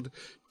entitled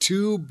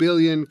 2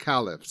 Billion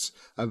Caliphs,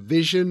 A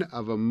Vision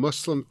of a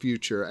Muslim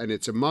Future, and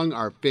it's among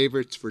our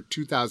favorites for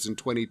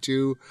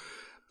 2022.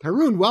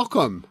 Haroon,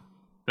 welcome.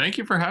 Thank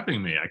you for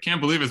having me. I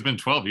can't believe it's been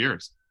 12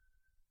 years.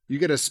 You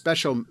get a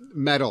special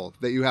medal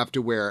that you have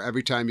to wear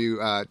every time you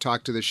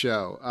talk to the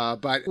show.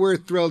 But we're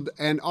thrilled.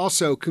 And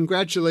also,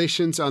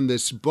 congratulations on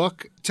this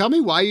book. Tell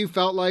me why you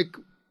felt like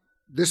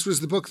this was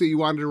the book that you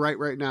wanted to write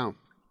right now.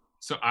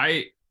 So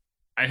I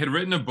had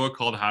written a book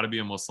called How to Be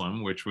a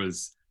Muslim, which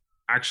was,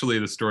 actually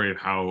the story of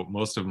how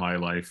most of my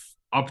life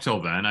up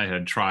till then I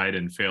had tried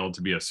and failed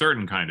to be a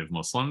certain kind of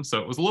Muslim. So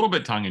it was a little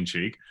bit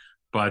tongue-in-cheek,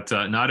 but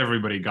not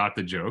everybody got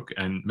the joke.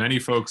 And many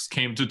folks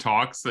came to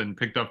talks and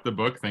picked up the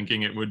book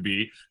thinking it would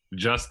be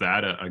just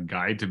that, a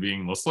guide to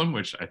being Muslim,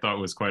 which I thought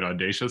was quite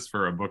audacious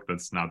for a book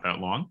that's not that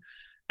long.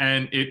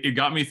 And it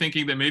got me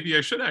thinking that maybe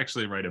I should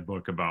actually write a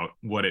book about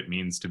what it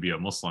means to be a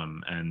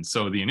Muslim. And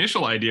so the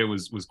initial idea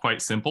was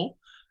quite simple.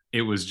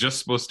 It was just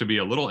supposed to be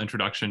a little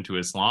introduction to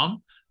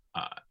Islam.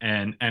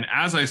 And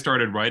as I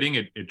started writing,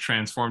 it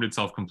transformed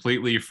itself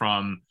completely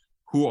from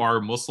who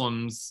are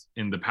Muslims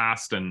in the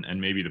past and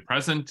maybe the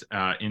present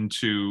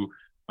into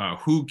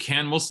who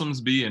can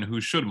Muslims be and who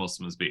should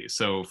Muslims be.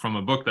 So from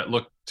a book that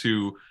looked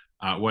to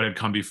what had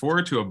come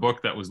before to a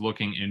book that was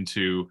looking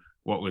into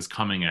what was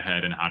coming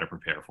ahead and how to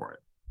prepare for it.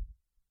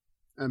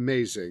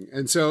 Amazing.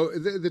 And so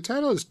the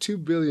title is 2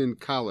 Billion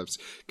Caliphs.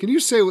 Can you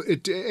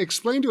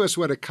explain to us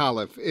what a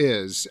caliph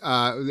is,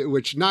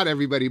 which not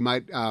everybody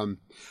might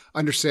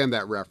understand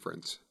that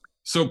reference?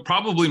 So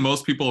probably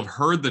most people have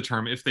heard the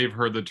term, if they've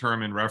heard the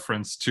term in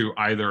reference to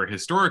either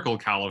historical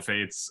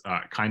caliphates,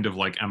 kind of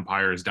like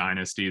empires,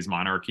 dynasties,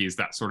 monarchies,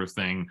 that sort of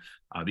thing.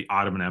 The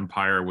Ottoman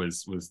Empire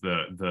was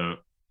the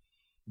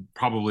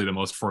probably the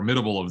most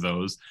formidable of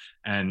those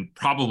and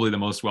probably the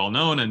most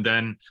well-known. And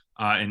then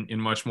in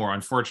much more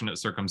unfortunate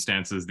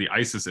circumstances, the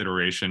ISIS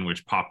iteration,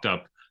 which popped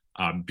up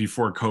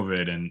before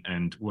COVID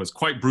and was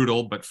quite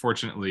brutal, but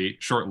fortunately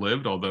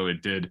short-lived, although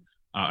it did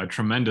a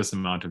tremendous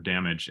amount of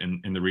damage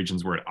in the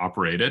regions where it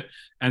operated.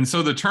 And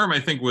so the term, I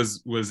think,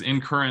 was in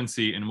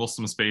currency in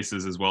Muslim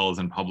spaces as well as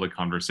in public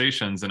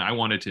conversations. And I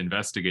wanted to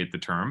investigate the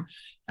term.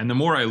 And the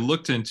more I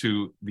looked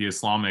into the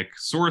Islamic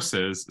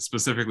sources,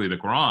 specifically the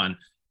Quran,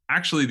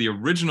 actually the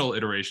original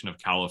iteration of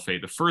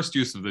caliphate, the first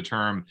use of the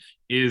term,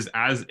 is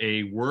as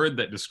a word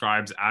that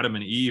describes Adam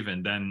and Eve,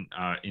 and then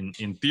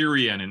in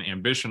theory and in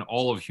ambition,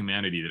 all of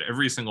humanity, that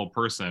every single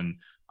person,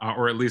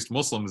 or at least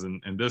Muslims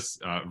in this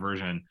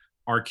version,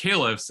 are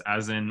caliphs,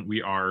 as in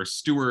we are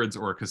stewards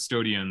or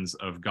custodians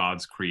of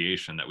God's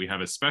creation, that we have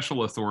a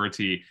special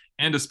authority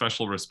and a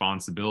special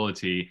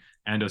responsibility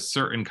and a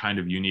certain kind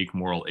of unique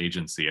moral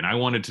agency. And I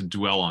wanted to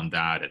dwell on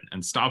that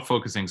and stop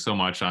focusing so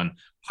much on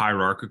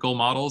hierarchical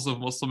models of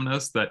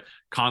Muslimness that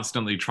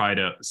constantly try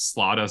to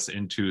slot us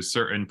into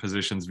certain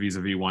positions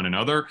vis-a-vis one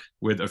another,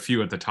 with a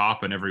few at the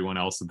top and everyone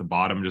else at the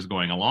bottom just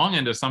going along,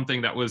 into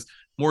something that was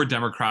more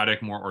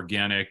democratic, more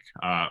organic,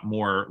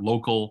 more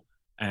local,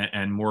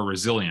 and more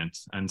resilient.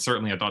 And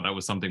certainly I thought that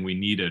was something we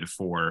needed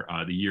for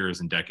the years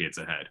and decades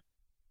ahead.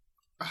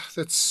 Oh,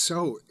 that's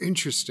so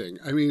interesting.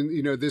 I mean,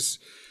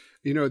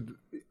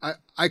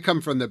 I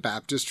come from the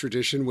Baptist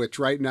tradition, which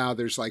right now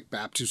there's like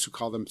Baptists who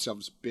call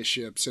themselves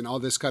bishops and all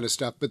this kind of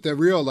stuff. But the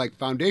real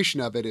foundation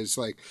of it is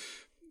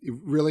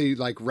really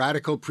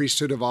radical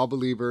priesthood of all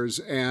believers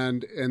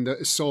and the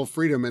soul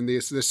freedom, and the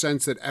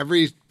sense that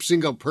every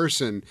single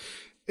person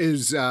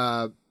is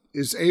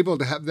able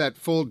to have that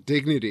full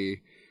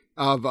dignity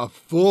of a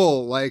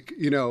full,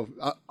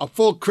 a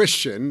full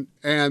Christian,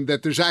 and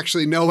that there's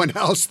actually no one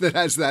else that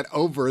has that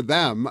over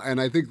them. And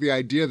I think the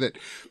idea that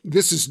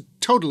this is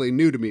totally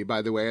new to me,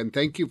 by the way, and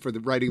thank you for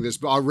writing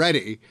this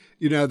already,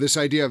 this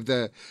idea of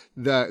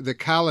the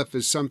caliph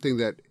is something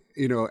that,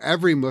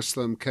 every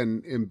Muslim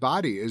can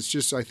embody, is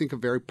just, I think, a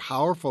very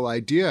powerful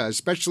idea,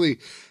 especially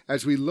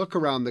as we look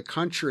around the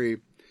country.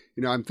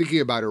 I'm thinking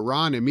about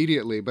Iran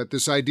immediately, but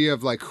this idea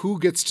of who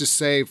gets to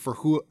say for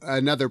who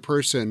another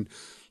person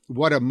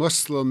what a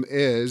Muslim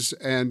is,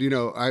 and,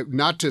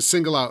 not to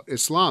single out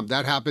Islam,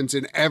 that happens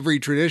in every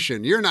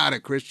tradition. You're not a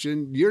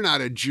Christian, you're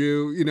not a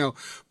Jew,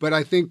 but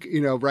I think,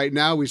 right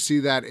now we see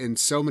that in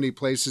so many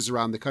places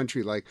around the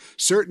country,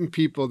 certain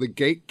people, the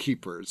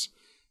gatekeepers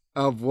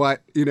of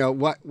what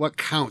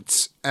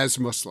counts as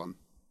Muslim.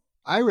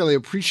 I really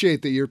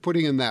appreciate that you're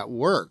putting in that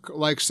work.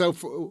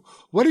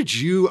 What did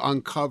you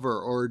uncover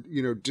or,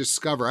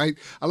 discover? I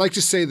like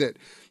to say that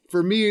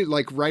for me,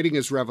 writing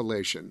is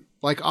revelation.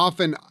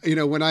 Often,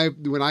 when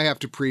I have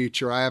to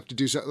preach or I have to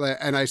do something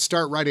and I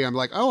start writing, I'm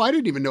like, oh, I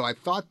didn't even know I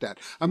thought that.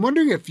 I'm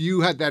wondering if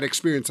you had that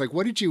experience.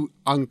 What did you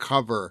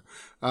uncover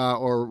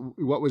or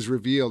what was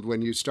revealed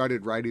when you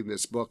started writing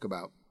this book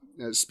about,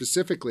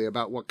 specifically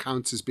about what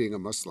counts as being a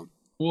Muslim?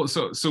 Well,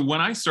 so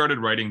when I started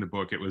writing the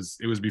book, it was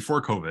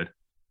before COVID.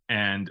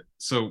 And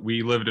so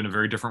we lived in a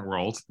very different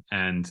world,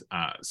 and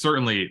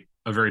certainly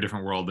a very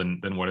different world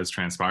than what has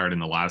transpired in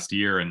the last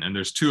year. And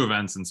there's two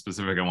events in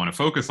specific I want to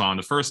focus on.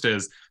 The first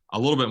is a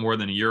little bit more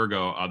than a year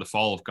ago, the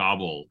fall of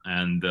Kabul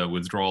and the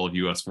withdrawal of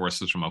U.S.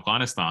 forces from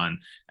Afghanistan.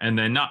 And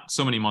then not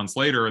so many months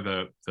later,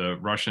 the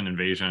Russian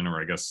invasion, or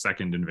I guess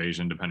second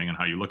invasion, depending on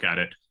how you look at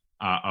it,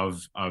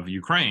 of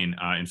Ukraine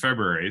in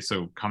February.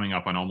 So coming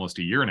up on almost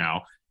a year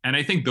now. And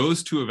I think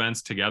those two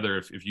events together,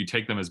 if you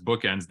take them as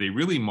bookends, they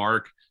really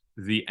mark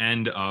the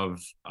end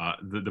of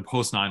the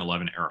post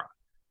 9/11 era.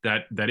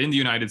 That in the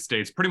United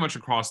States, pretty much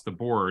across the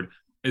board,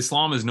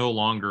 Islam is no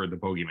longer the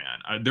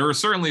bogeyman. There is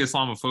certainly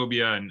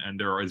Islamophobia and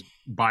there is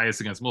bias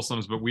against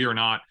Muslims, but we are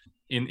not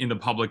in the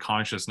public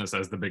consciousness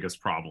as the biggest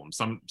problem.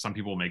 Some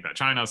people will make that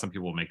China, some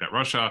people will make that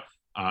Russia,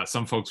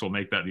 some folks will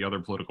make that the other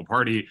political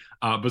party,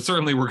 but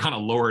certainly we're kind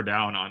of lower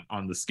down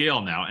on the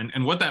scale now.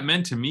 And what that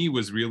meant to me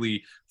was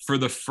really, for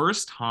the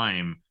first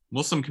time,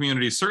 Muslim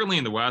communities, certainly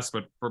in the West,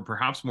 but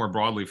perhaps more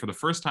broadly, for the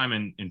first time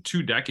in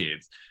 2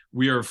 decades,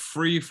 we are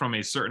free from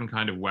a certain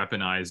kind of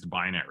weaponized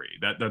binary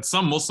that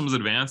some Muslims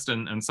advanced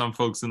and some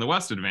folks in the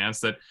West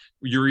advanced, that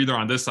you're either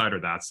on this side or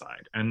that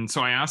side. And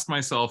so I asked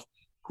myself,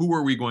 who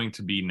are we going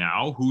to be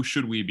now? Who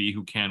should we be?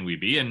 Who can we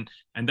be? And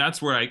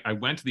that's where I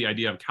went to the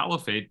idea of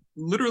caliphate,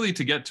 literally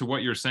to get to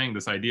what you're saying,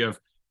 this idea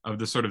of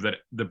the sort of that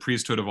the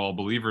priesthood of all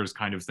believers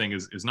kind of thing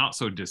is not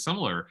so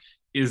dissimilar,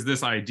 is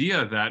this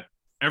idea that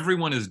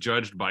everyone is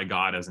judged by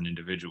God as an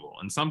individual,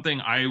 and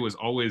something I was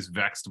always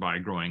vexed by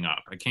growing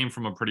up. I came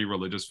from a pretty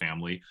religious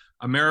family.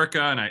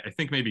 America, and I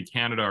think maybe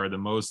Canada, are the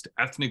most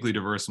ethnically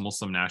diverse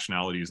Muslim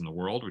nationalities in the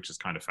world, which is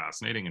kind of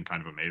fascinating and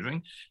kind of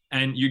amazing.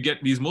 And you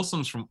get these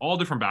Muslims from all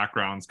different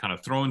backgrounds kind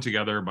of thrown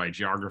together by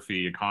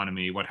geography,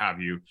 economy, what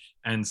have you,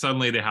 and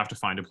suddenly they have to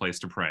find a place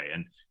to pray.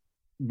 And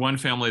one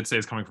family, let's say,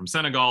 is coming from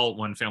Senegal,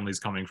 one family is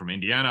coming from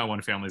Indiana,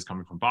 one family is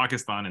coming from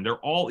Pakistan, and they're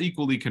all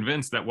equally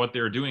convinced that what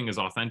they're doing is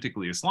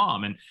authentically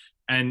Islam.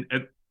 And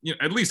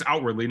at least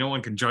outwardly, no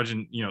one can judge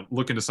and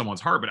look into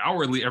someone's heart, but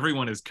outwardly,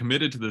 everyone is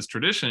committed to this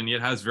tradition,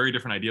 yet has very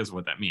different ideas of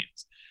what that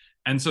means.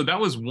 And so that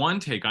was one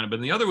take on it. But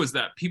the other was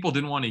that people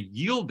didn't want to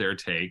yield their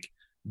take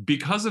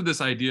because of this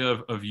idea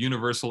of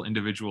universal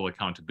individual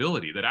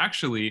accountability, that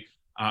actually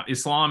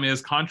Islam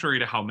is, contrary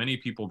to how many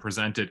people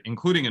present it,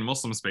 including in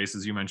Muslim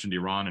spaces. You mentioned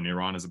Iran, and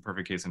Iran is a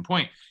perfect case in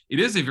point. It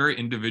is a very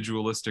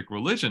individualistic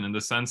religion in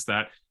the sense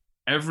that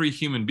every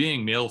human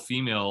being, male,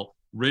 female,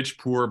 rich,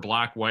 poor,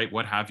 black, white,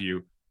 what have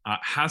you,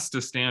 has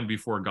to stand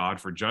before God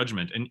for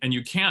judgment. And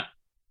you can't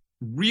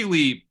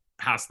really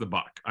pass the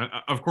buck.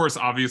 Of course,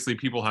 obviously,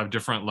 people have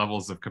different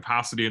levels of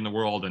capacity in the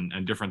world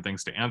and different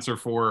things to answer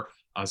for.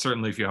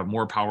 Certainly, if you have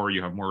more power,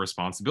 you have more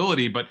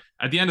responsibility. But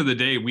at the end of the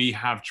day, we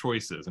have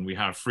choices and we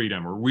have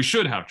freedom, or we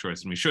should have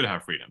choice and we should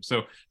have freedom.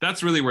 So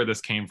that's really where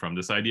this came from,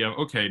 this idea of,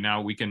 okay,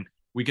 now we can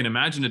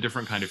imagine a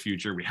different kind of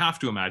future. We have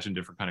to imagine a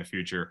different kind of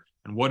future.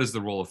 And what is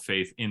the role of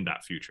faith in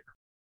that future?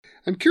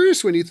 I'm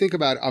curious, when you think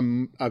about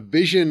a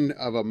vision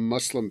of a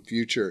Muslim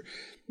future,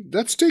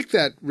 let's take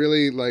that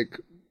really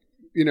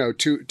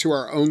to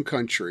our own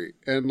country,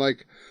 and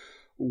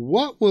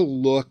what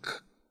will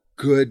look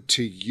good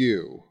to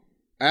you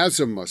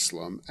as a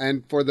Muslim,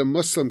 and for the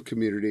Muslim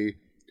community,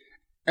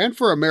 and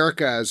for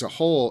America as a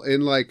whole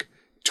in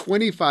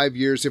 25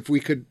 years, if we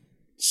could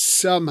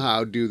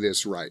somehow do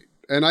this right.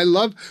 And I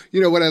love,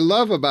 what I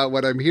love about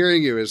what I'm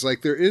hearing you is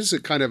there is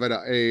a kind of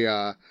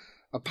a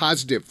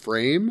positive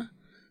frame,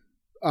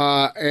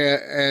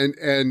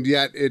 and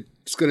yet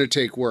it's going to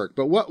take work.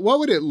 But what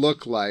would it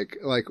look like?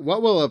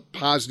 What will a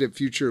positive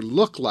future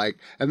look like?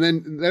 And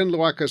then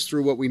walk us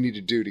through what we need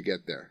to do to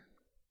get there.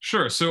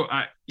 Sure. So,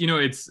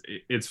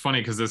 it's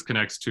funny because this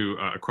connects to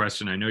a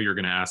question I know you're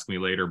going to ask me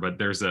later, but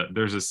there's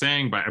a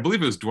saying by, I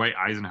believe it was Dwight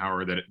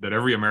Eisenhower, that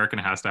every American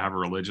has to have a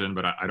religion,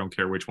 but I don't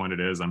care which one it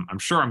is. I'm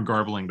sure I'm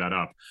garbling that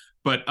up.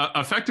 But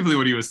effectively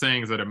what he was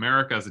saying is that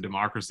America as a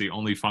democracy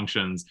only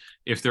functions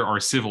if there are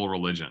civil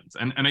religions.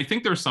 And I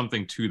think there's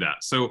something to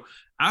that. So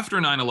after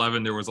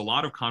 9/11, there was a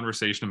lot of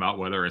conversation about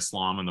whether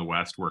Islam and the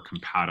West were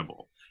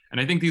compatible.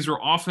 And I think these were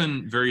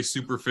often very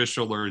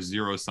superficial or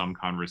zero-sum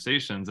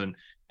conversations.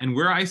 And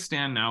where I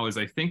stand now is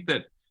I think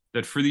that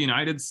for the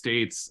United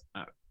States,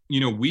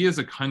 we as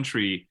a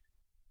country,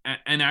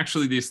 and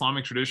actually the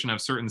Islamic tradition, have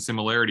certain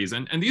similarities.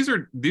 And these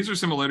are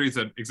similarities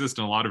that exist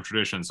in a lot of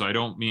traditions. So I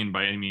don't mean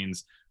by any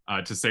means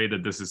to say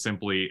that this is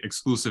simply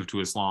exclusive to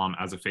Islam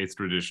as a faith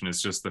tradition.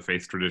 It's just the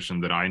faith tradition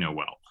that I know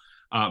well.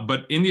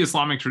 But in the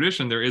Islamic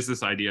tradition, there is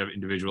this idea of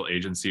individual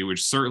agency,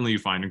 which certainly you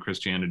find in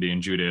Christianity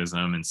and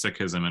Judaism and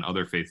Sikhism and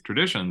other faith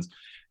traditions.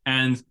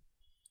 And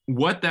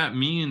what that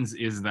means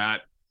is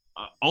that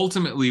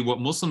ultimately, what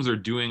Muslims are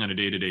doing on a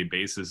day-to-day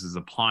basis is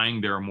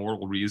applying their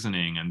moral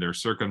reasoning and their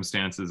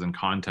circumstances and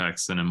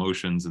contexts and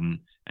emotions and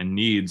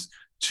needs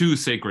to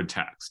sacred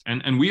text.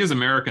 And we as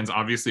Americans,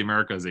 obviously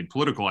America is a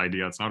political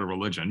idea, it's not a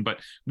religion, but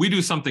we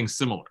do something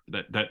similar.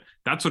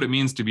 That's what it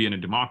means to be in a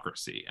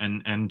democracy.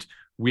 And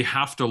we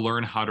have to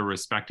learn how to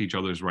respect each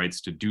other's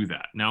rights to do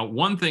that. Now,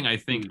 one thing I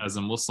think as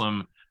a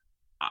Muslim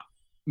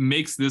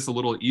makes this a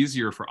little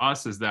easier for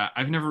us is that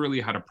I've never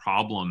really had a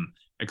problem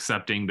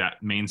accepting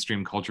that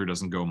mainstream culture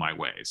doesn't go my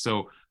way.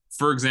 So,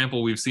 for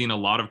example, we've seen a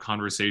lot of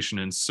conversation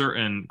in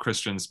certain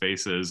Christian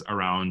spaces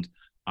around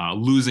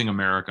losing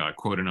America,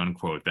 quote and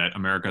unquote, that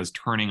America is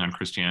turning on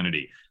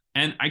Christianity.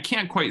 And I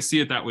can't quite see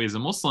it that way as a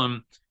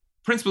Muslim,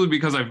 principally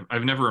because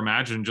I've never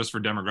imagined, just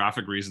for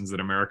demographic reasons, that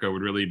America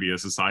would really be a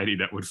society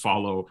that would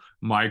follow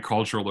my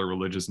cultural or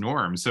religious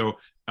norms. So,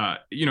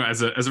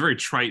 as a very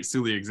trite,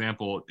 silly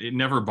example, it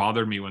never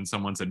bothered me when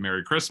someone said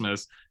Merry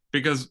Christmas,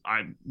 because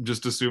I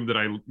just assumed that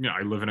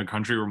I live in a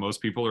country where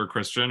most people are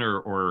Christian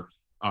or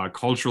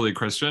culturally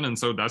Christian, and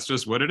so that's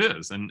just what it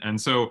is.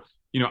 And so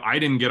I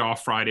didn't get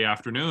off Friday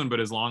afternoon, but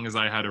as long as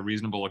I had a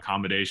reasonable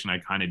accommodation, I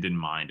kind of didn't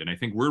mind. And I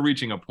think we're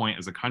reaching a point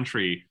as a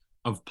country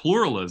of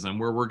pluralism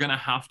where we're going to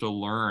have to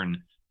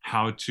learn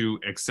how to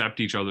accept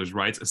each other's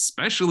rights,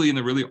 especially in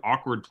the really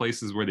awkward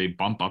places where they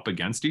bump up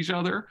against each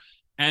other.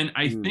 And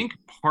I think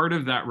part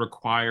of that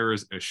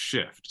requires a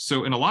shift.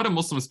 So in a lot of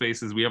Muslim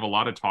spaces, we have a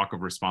lot of talk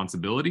of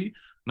responsibility,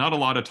 not a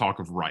lot of talk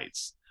of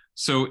rights.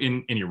 So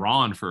in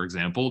Iran, for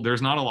example,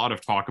 there's not a lot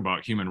of talk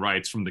about human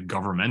rights from the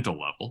governmental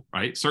level,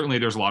 right? Certainly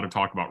there's a lot of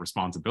talk about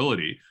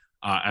responsibility,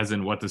 as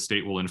in what the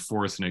state will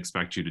enforce and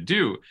expect you to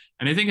do.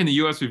 And I think in the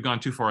US, we've gone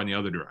too far in the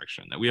other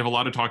direction, that we have a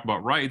lot of talk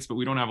about rights, but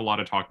we don't have a lot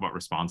of talk about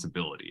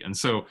responsibility. And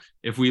so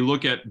if we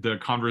look at the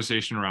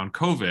conversation around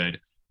COVID,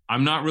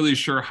 I'm not really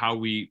sure how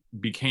we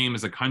became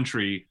as a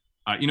country.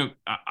 I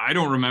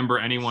don't remember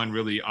anyone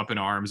really up in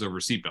arms over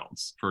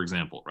seatbelts, for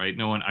example, right?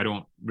 I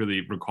don't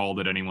really recall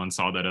that anyone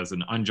saw that as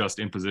an unjust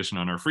imposition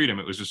on our freedom.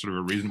 It was just sort of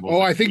a reasonable.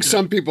 Oh, I think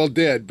some people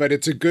did, but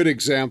it's a good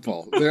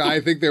example.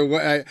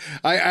 I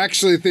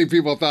actually think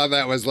people thought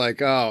that was like,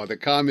 oh, the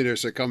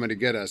communists are coming to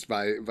get us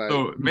by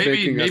so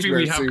maybe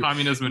we have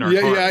communism in our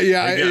cars.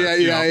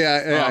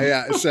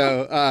 Yeah.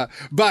 So,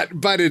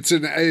 but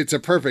it's a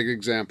perfect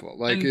example.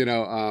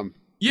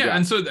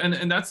 And so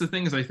that's the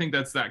thing is I think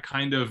that's that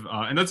kind of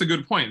and that's a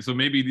good point. So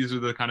maybe these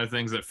are the kind of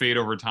things that fade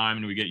over time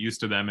and we get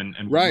used to them and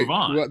right. move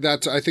on. Well,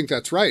 I think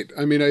that's right.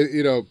 I mean,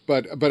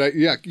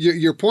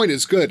 your point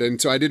is good, and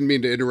so I didn't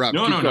mean to interrupt.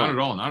 No, not at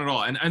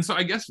all. And so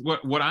I guess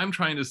what I'm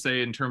trying to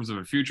say in terms of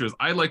a future is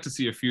I'd like to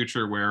see a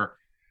future where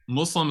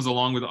Muslims,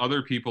 along with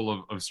other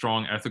people of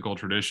strong ethical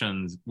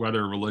traditions,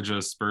 whether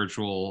religious,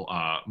 spiritual,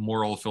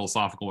 moral,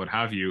 philosophical, what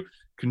have you,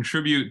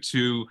 contribute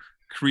to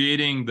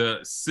creating the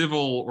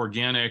civil,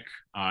 organic,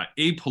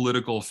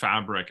 apolitical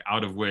fabric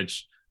out of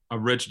which a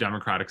rich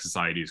democratic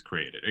society is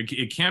created.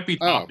 It can't be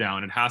top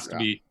down. It has to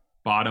be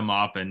bottom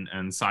up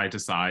and side to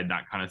side,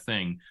 that kind of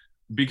thing,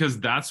 because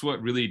that's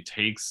what really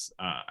takes,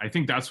 I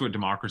think that's what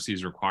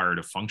democracies require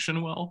to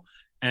function well.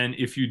 And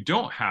if you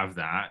don't have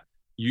that,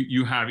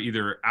 you have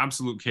either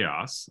absolute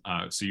chaos,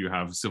 so you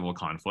have civil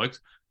conflict,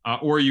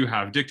 or you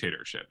have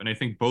dictatorship. And I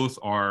think both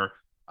are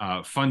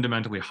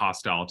fundamentally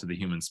hostile to the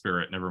human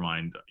spirit, never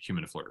mind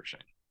human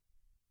flourishing.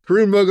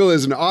 Haroon Mughal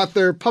is an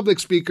author, public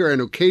speaker,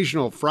 and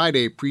occasional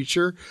Friday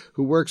preacher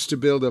who works to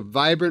build a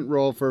vibrant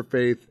role for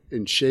faith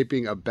in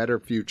shaping a better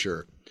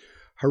future.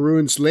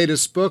 Haroon's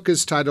latest book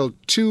is titled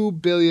 2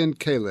 Billion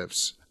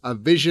Caliphs, A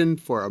Vision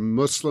for a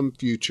Muslim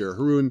Future.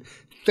 Haroon,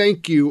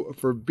 thank you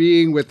for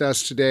being with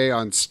us today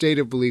on State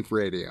of Belief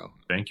Radio.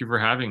 Thank you for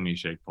having me,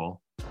 Sheikh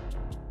Paul.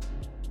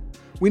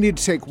 We need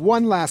to take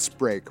one last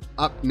break.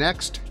 Up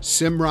next,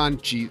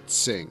 Simranjeet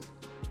Singh.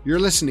 You're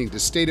listening to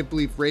State of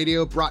Belief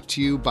Radio, brought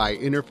to you by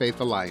Interfaith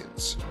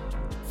Alliance.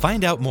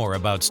 Find out more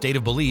about State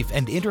of Belief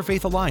and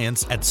Interfaith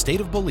Alliance at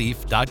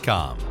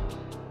stateofbelief.com.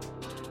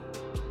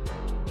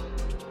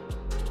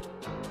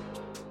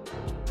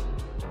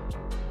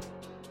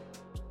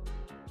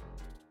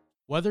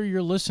 Whether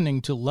you're listening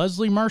to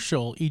Leslie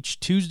Marshall each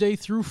Tuesday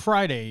through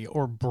Friday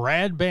or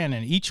Brad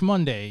Bannon each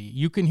Monday,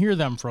 you can hear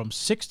them from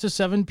 6 to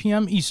 7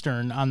 p.m.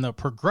 Eastern on the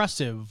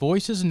Progressive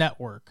Voices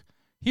Network.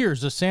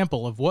 Here's a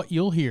sample of what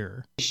you'll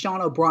hear.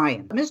 Sean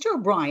O'Brien. Mr.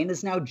 O'Brien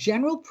is now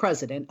General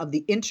President of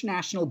the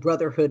International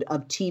Brotherhood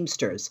of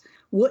Teamsters.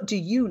 What do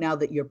you, now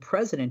that you're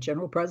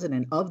General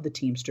President of the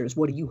Teamsters,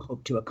 what do you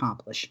hope to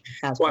accomplish?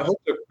 I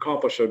hope to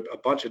accomplish a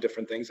bunch of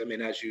different things. I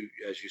mean, as you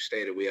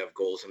stated, we have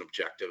goals and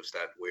objectives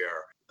that we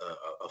are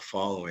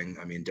following.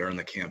 I mean, during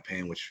the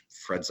campaign, which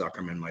Fred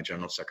Zuckerman, my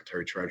General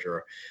Secretary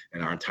Treasurer,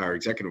 and our entire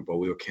executive board,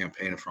 we were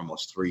campaigning for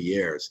almost 3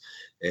 years.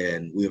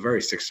 And we were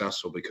very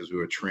successful because we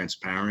were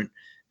transparent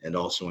and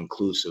also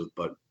inclusive,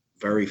 but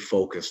very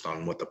focused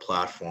on what the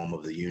platform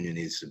of the union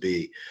needs to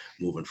be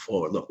moving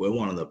forward. Look, we're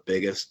one of the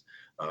biggest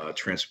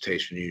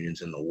transportation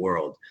unions in the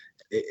world.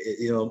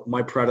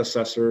 My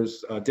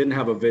predecessors didn't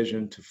have a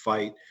vision to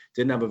fight,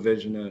 didn't have a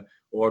vision to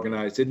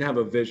organize, didn't have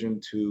a vision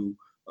to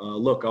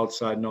look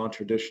outside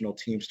non-traditional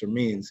Teamster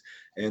means.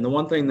 And the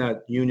one thing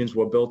that unions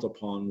were built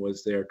upon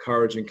was their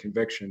courage and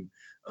conviction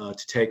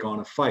to take on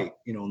a fight,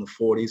 in the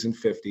 40s and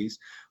 50s.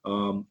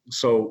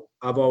 So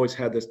I've always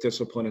had this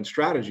discipline and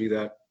strategy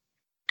that,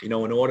 in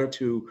order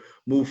to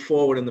move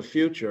forward in the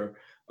future,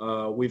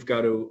 we've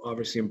got to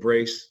obviously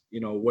embrace,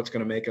 what's going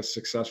to make us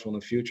successful in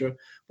the future.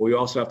 But we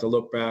also have to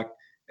look back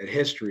at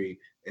history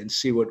and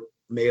see what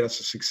made us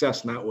a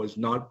success. And that was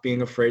not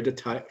being afraid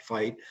to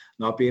fight,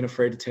 not being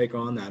afraid to take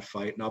on that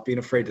fight, not being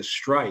afraid to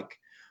strike.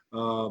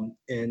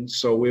 And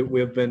so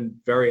we've been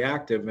very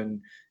active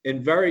and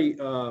very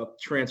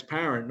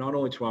transparent, not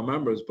only to our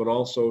members, but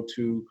also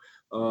to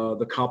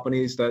the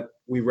companies that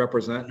we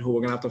represent and who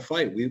we're going to have to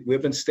fight.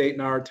 We've been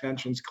stating our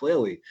intentions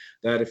clearly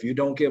that if you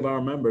don't give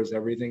our members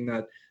everything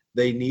that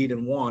they need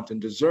and want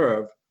and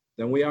deserve,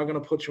 then we are going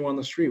to put you on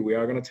the street. We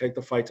are going to take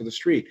the fight to the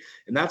street.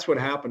 And that's what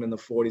happened in the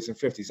 40s and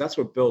 50s. That's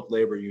what built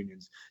labor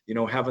unions,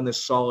 having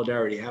this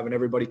solidarity, having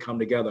everybody come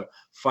together,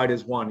 fight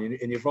as one.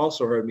 And you've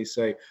also heard me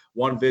say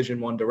one vision,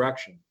 one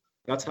direction.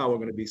 That's how we're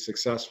going to be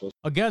successful.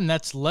 Again,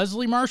 that's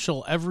Leslie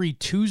Marshall every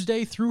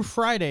Tuesday through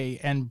Friday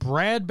and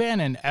Brad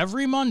Bannon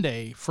every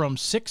Monday from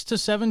 6 to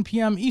 7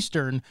 p.m.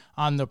 Eastern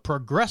on the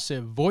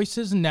Progressive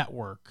Voices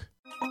Network.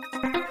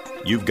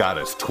 You've got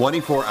us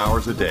 24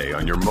 hours a day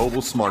on your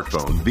mobile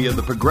smartphone via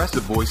the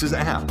Progressive Voices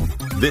app.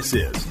 This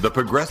is the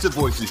Progressive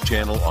Voices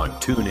channel on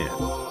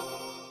TuneIn.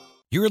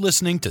 You're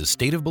listening to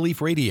State of Belief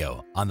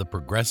Radio on the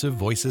Progressive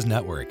Voices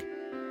Network.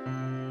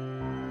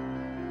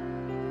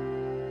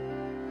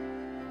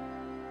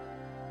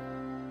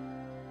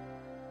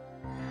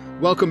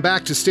 Welcome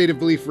back to State of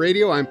Belief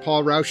Radio. I'm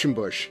Paul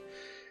Rauschenbusch.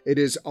 It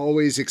is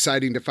always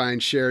exciting to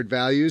find shared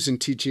values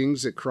and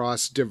teachings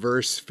across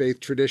diverse faith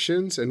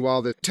traditions. And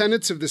while the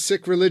tenets of the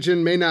Sikh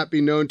religion may not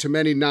be known to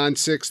many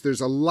non-Sikhs, there's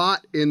a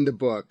lot in the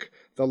book,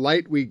 The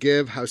Light We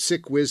Give, How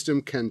Sikh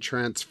Wisdom Can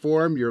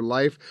Transform Your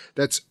Life,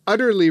 that's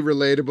utterly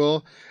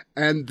relatable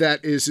and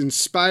that is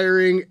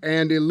inspiring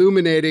and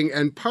illuminating.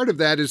 And part of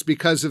that is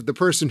because of the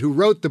person who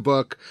wrote the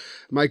book,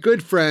 my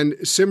good friend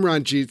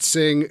Simranjeet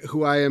Singh,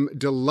 who I am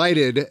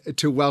delighted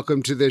to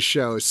welcome to this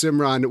show.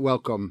 Simran,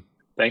 welcome.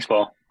 Thanks,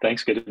 Paul.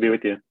 Thanks. Good to be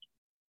with you.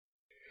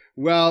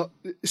 Well,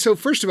 so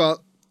first of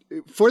all,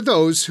 for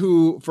those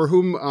for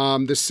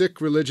whom the Sikh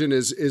religion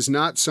is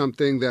not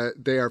something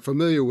that they are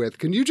familiar with,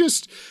 can you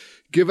just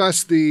give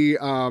us the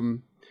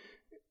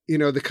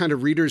the kind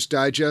of Reader's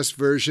Digest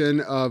version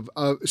of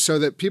so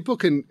that people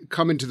can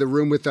come into the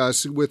room with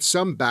us with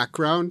some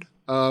background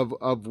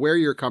of where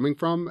you're coming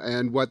from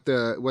and what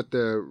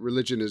the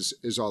religion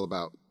is all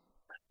about?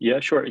 Yeah,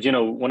 sure.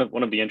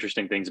 One of the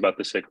interesting things about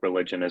the Sikh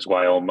religion is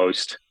while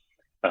most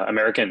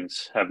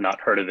Americans have not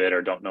heard of it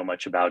or don't know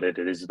much about it,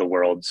 it is the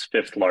world's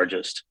fifth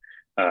largest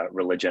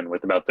religion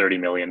with about 30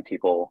 million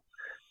people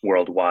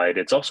worldwide.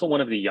 It's also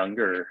one of the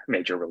younger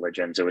major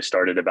religions. It was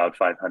started about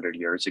 500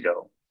 years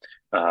ago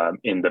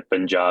in the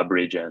Punjab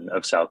region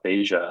of South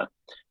Asia.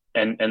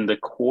 And the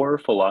core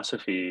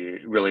philosophy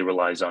really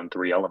relies on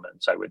three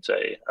elements, I would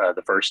say.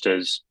 The first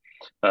is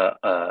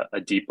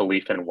a deep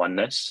belief in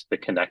oneness, the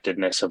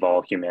connectedness of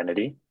all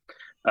humanity.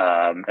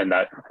 And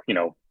that,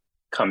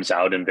 comes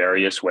out in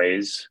various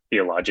ways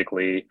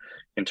theologically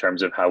in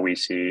terms of how we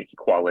see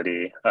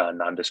equality,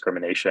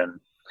 non-discrimination,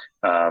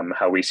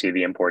 how we see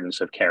the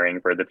importance of caring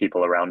for the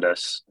people around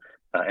us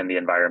and the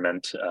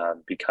environment,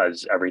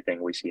 because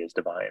everything we see is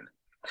divine.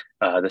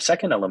 The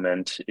second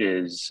element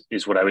is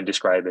what I would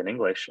describe in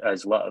English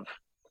as love.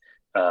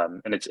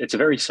 And it's a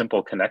very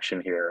simple connection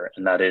here.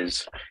 And that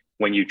is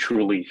when you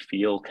truly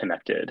feel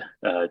connected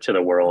to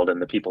the world and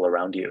the people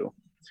around you,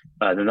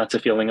 then that's a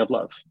feeling of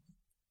love.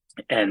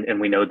 And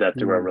we know that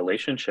through our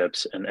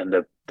relationships and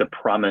the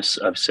promise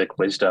of Sikh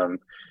wisdom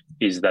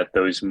is that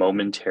those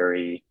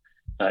momentary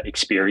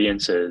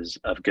experiences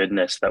of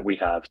goodness that we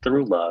have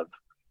through love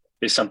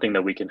is something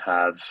that we can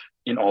have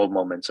in all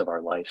moments of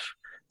our life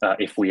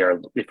if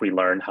we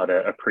learn how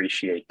to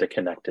appreciate the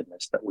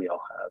connectedness that we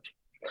all have.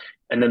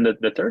 And then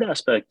the third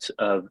aspect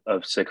of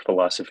Sikh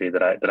philosophy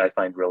that I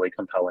find really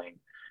compelling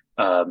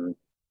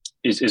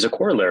is a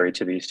corollary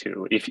to these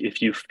two.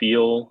 If you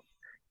feel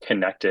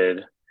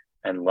connected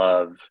and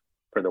love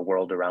for the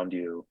world around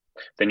you,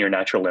 then your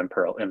natural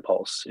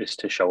impulse is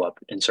to show up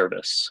in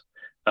service.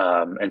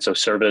 And so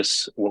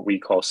service, what we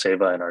call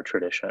seva in our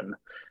tradition,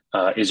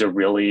 is a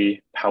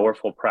really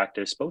powerful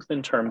practice, both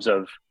in terms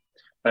of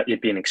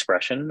it being an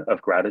expression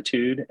of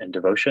gratitude and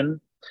devotion,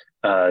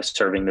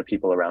 serving the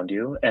people around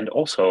you, and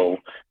also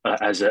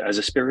as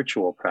a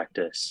spiritual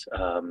practice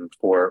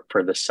for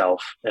the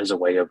self as a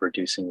way of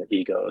reducing the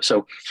ego.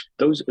 So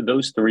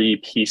those three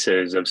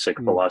pieces of Sikh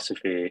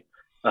philosophy,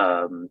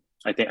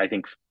 I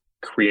think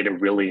create a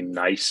really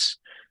nice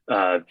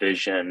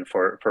vision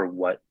for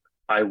what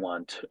I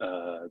want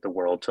the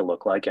world to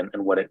look like and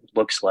what it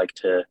looks like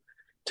to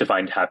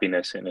find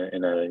happiness in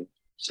a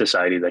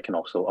society that can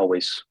also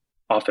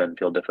often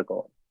feel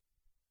difficult.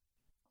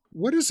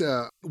 What is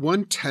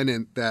one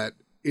tenet that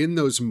in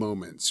those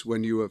moments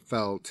when you have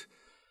felt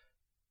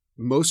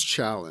most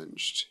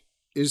challenged,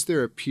 is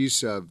there a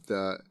piece of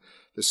the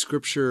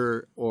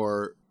scripture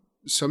or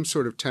some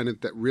sort of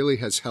tenet that really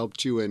has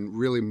helped you in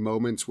really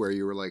moments where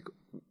you were like,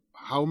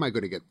 how am I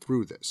going to get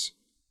through this?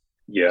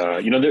 Yeah,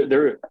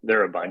 there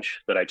are a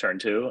bunch that I turn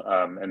to,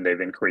 and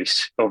they've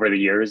increased over the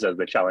years as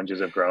the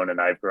challenges have grown and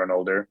I've grown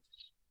older.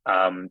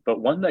 But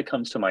one that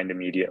comes to mind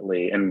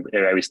immediately, and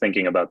I was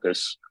thinking about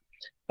this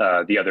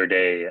the other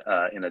day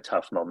in a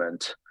tough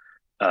moment.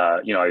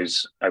 I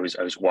was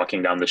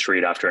walking down the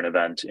street after an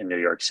event in New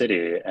York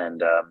City,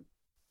 and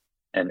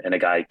a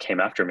guy came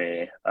after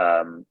me,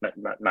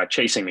 not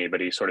chasing me, but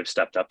he sort of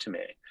stepped up to me,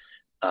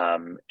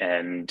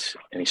 and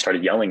he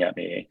started yelling at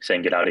me,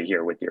 saying, "Get out of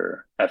here with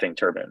your effing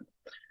turban."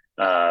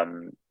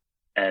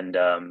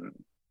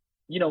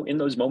 In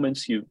those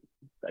moments,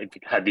 I've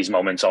had these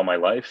moments all my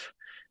life.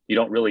 You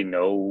don't really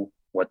know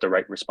what the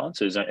right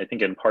response is. I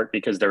think in part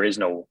because there is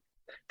no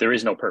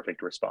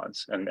perfect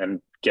response,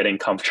 and getting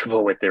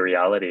comfortable with the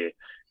reality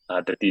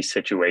that these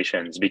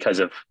situations, because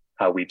of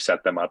how we've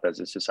set them up as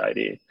a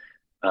society,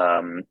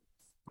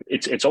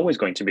 it's always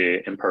going to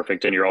be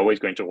imperfect, and you're always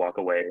going to walk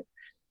away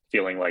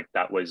feeling like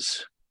that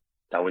was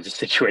a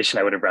situation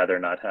I would have rather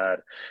not had.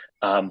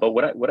 But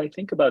what I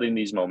think about in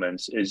these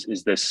moments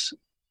is this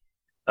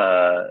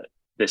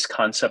this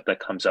concept that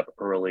comes up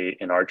early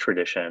in our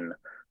tradition,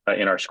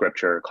 in our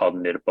scripture, called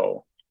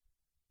nirpo.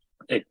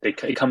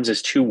 It comes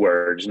as two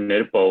words,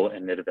 nirpo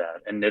and nirvad.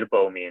 And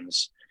nirpo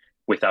means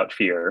without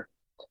fear,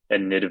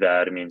 and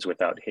nirvad means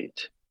without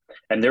hate.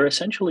 And they're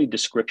essentially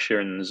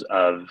descriptions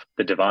of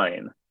the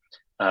divine.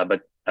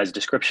 But as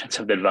descriptions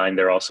of the divine,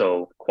 they're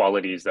also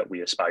qualities that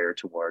we aspire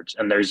towards.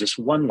 And there's this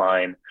one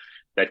line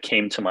that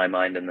came to my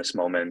mind in this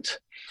moment,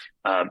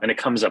 and it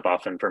comes up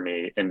often for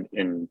me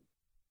in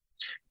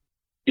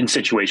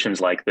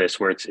situations like this,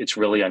 where it's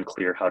really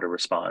unclear how to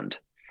respond.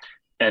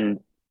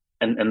 And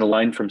the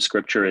line from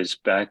scripture is,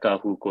 and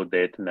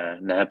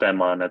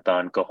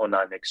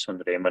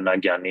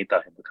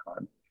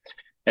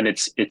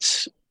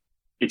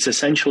it's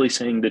essentially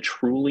saying the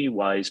truly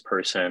wise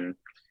person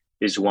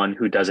is one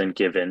who doesn't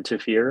give in to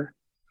fear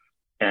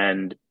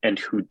and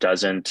who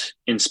doesn't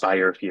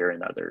inspire fear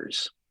in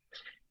others.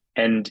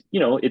 And,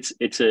 you know, it's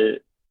a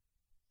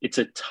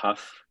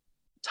tough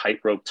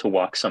tightrope to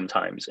walk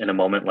sometimes. In a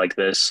moment like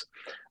this,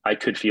 I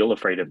could feel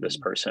afraid of this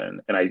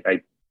person, and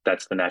I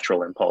that's the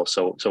natural impulse.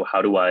 So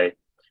how do I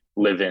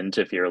live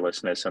into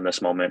fearlessness in this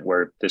moment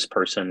where this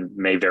person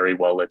may very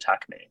well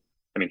attack me?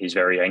 I mean, he's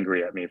very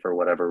angry at me for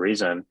whatever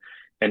reason.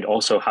 And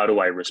also, how do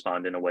I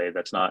respond in a way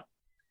that's not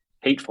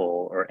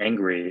hateful or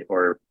angry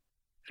or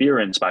fear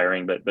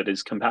inspiring, but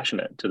is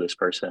compassionate to this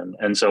person?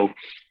 And so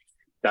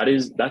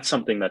that's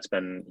something that's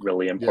been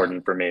really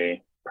important for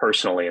me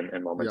personally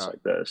in moments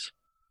like this.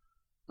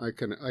 I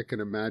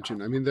can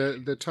imagine. I mean,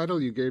 the title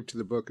you gave to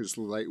the book is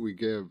 "The Light We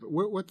Give."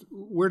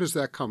 Where does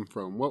that come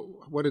from?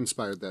 What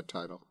inspired that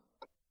title?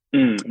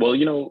 Well,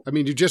 you know, I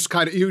mean, you just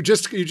kind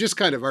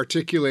of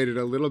articulated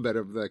a little bit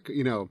of the,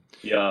 you know,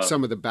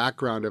 some of the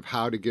background of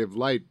how to give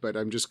light. But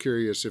I'm just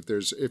curious if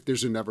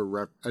there's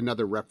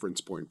another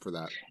reference point for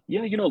that.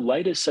 Yeah, you know,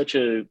 light is such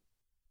a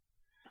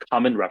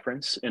common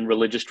reference in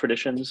religious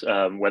traditions,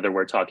 whether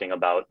we're talking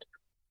about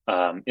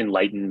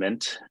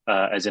enlightenment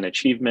as an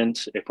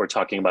achievement, if we're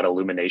talking about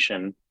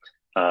illumination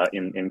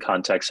in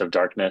context of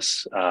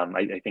darkness.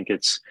 I think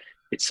it's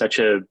such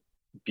a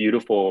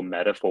beautiful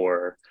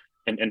metaphor.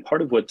 And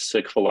part of what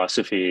Sikh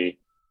philosophy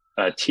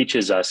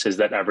teaches us is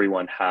that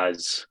everyone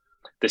has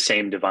the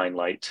same divine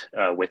light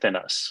within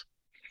us.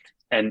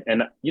 And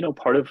you know,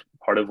 part of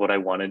what I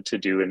wanted to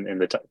do I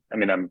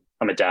mean, I'm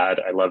a dad.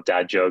 I love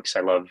dad jokes.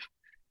 I love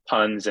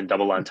puns and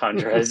double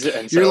entendres.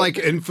 And You're like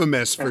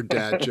infamous for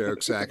dad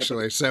jokes,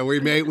 actually. So we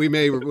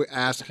may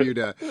ask you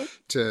to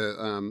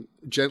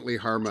gently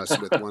harm us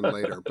with one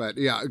later. But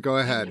yeah, go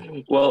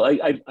ahead. Well,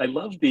 I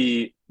love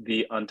the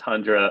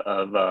entendre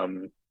of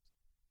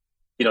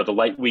you know, the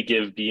light we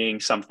give being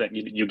something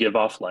you give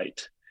off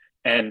light,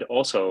 and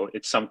also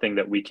it's something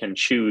that we can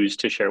choose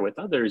to share with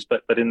others.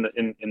 But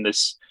in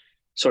this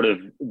sort of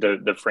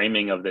the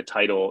framing of the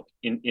title,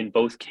 in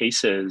both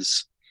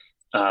cases,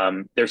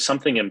 there's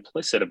something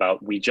implicit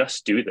about we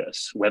just do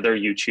this, whether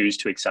you choose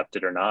to accept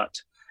it or not.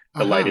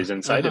 The light is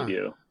inside of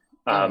you.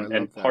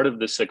 And part of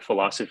the Sikh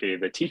philosophy,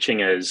 the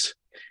teaching is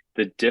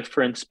the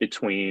difference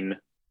between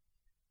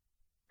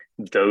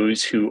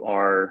those who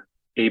are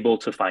able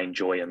to find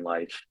joy in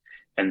life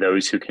and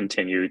those who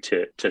continue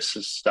to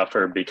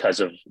suffer because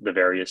of the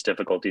various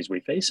difficulties we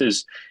face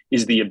is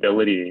the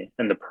ability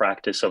and the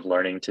practice of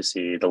learning to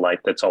see the light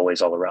that's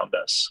always all around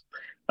us.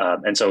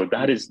 And so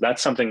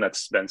that's something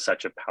that's been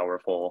such a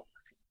powerful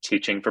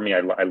teaching for me.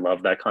 I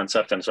love that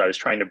concept. And so I was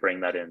trying to bring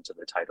that into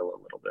the title a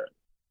little bit.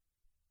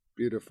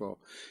 Beautiful.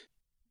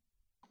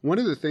 One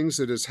of the things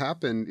that has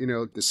happened, you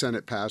know, the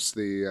Senate passed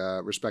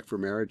the Respect for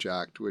Marriage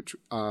Act, which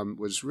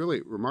was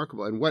really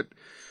remarkable. And what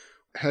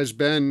has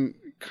been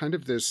kind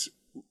of this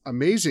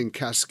amazing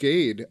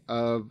cascade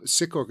of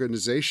Sikh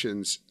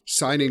organizations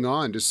signing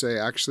on to say,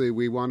 actually,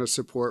 we want to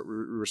support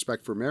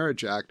Respect for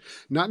Marriage Act,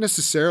 not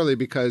necessarily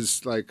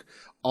because like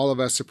all of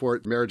us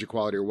support marriage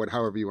equality or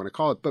however you want to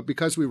call it, but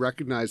because we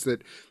recognize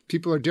that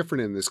people are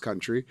different in this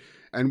country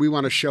and we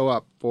want to show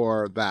up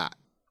for that.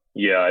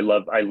 Yeah, I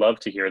love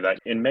to hear that.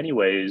 In many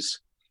ways,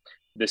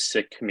 the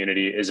Sikh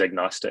community is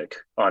agnostic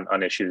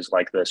on issues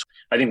like this.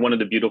 I think one of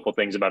the beautiful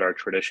things about our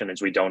tradition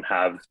is we don't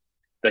have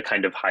the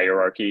kind of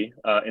hierarchy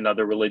in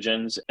other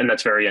religions, and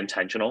that's very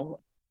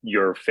intentional.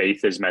 Your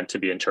faith is meant to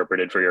be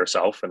interpreted for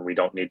yourself, and we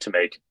don't need to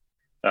make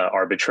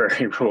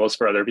arbitrary rules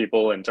for other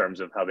people in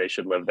terms of how they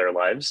should live their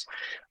lives.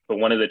 But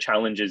one of the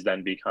challenges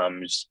then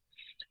becomes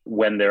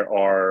when there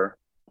are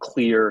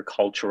clear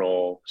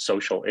cultural,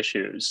 social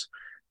issues,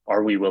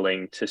 are we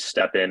willing to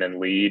step in and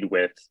lead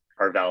with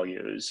our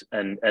values?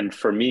 And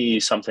for me,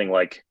 something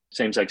like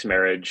same-sex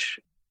marriage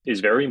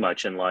is very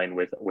much in line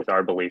with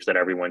our belief that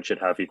everyone should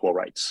have equal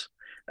rights.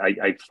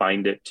 I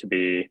find it to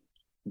be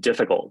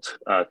difficult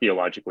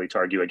theologically to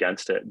argue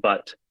against it.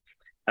 But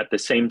at the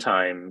same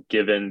time,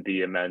 given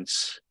the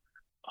immense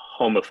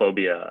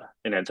homophobia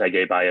and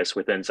anti-gay bias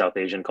within South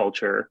Asian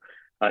culture,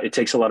 it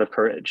takes a lot of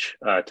courage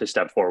to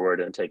step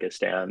forward and take a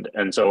stand.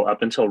 And so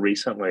up until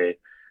recently,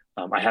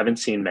 I haven't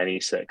seen many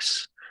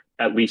Sikhs,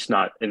 at least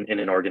not in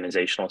an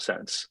organizational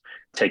sense,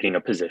 taking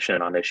a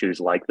position on issues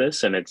like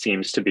this. And it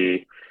seems to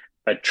be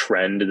a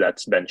trend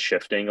that's been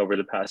shifting over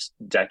the past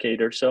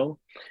decade or so,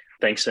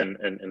 thanks in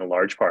a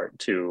large part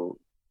to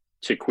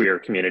queer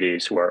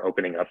communities who are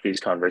opening up these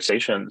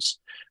conversations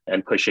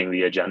and pushing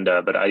the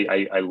agenda. But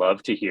I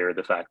love to hear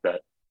the fact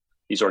that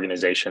these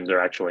organizations are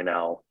actually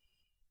now,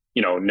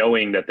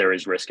 knowing that there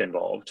is risk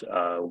involved,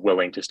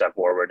 willing to step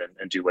forward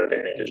and do what they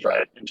need to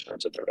try in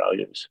terms of their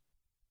values.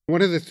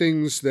 One of the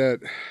things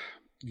that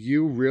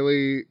you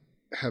really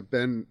have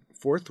been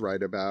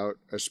forthright about,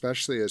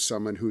 especially as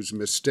someone who's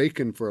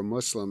mistaken for a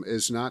Muslim,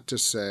 is not to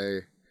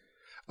say,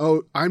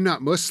 "Oh, I'm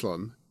not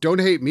Muslim.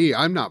 Don't hate me.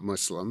 I'm not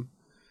Muslim."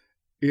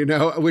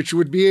 Which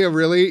would be a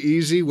really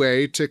easy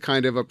way to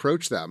kind of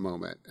approach that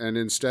moment. And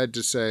instead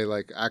to say,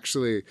 like,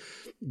 actually,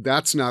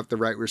 that's not the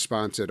right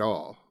response at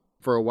all.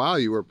 For a while,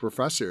 you were a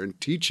professor and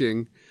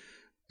teaching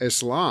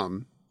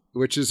Islam,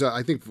 which is,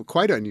 I think,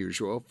 quite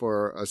unusual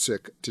for a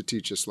Sikh to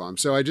teach Islam.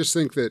 So I just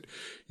think that,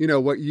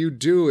 what you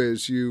do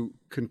is you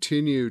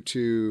continue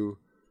to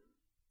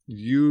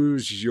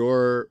use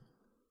your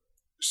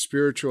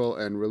spiritual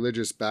and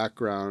religious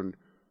background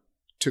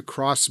to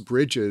cross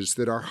bridges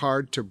that are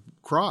hard to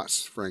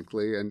cross,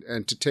 frankly,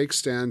 and to take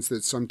stands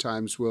that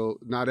sometimes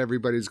not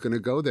everybody's going to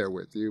go there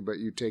with you, but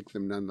you take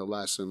them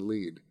nonetheless and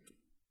lead.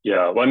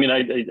 Yeah, well, I mean,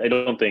 I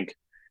don't think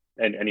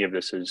any of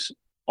this is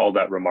all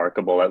that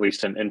remarkable, at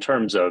least in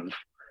terms of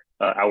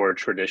our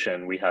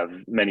tradition. We have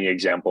many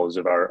examples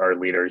of our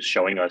leaders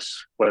showing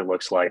us what it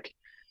looks like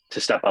to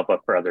step up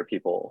for other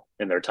people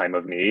in their time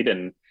of need.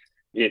 And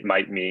it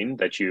might mean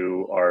that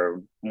you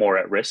are more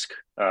at risk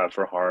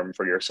for harm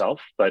for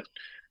yourself, but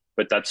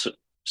that's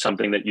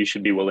something that you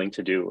should be willing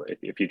to do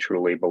if you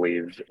truly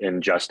believe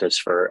in justice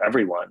for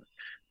everyone.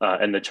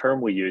 And the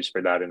term we use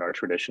for that in our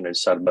tradition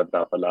is Sarbat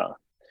da Bhala,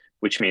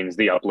 which means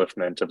the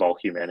upliftment of all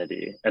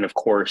humanity. And of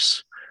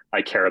course,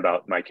 I care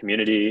about my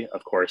community.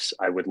 Of course,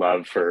 I would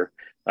love for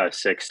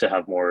Sikhs to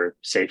have more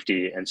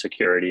safety and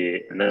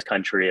security in this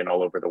country and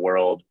all over the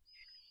world.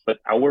 But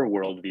our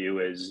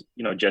worldview is,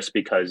 just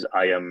because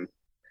I am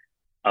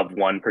of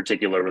one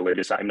particular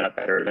religious, I'm not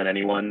better than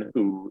anyone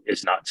who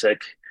is not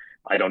Sikh.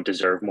 I don't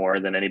deserve more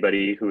than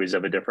anybody who is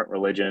of a different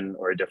religion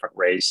or a different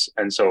race.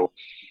 And so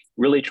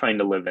really trying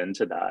to live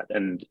into that.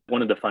 And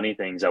one of the funny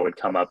things that would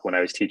come up when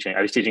I was teaching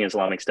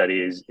Islamic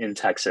studies in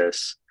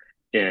Texas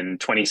in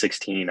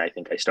 2016, I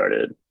think I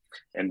started.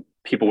 And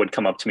people would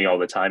come up to me all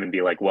the time and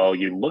be like, well,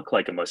 you look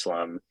like a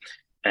Muslim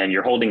and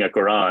you're holding a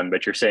Quran,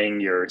 but you're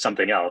saying you're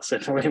something else.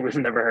 And we've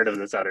never heard of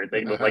this other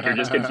thing, but like, you're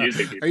just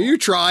confusing people. Are you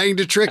trying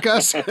to trick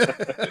us?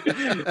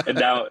 And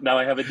now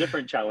I have a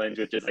different challenge,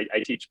 which is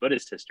I teach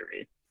Buddhist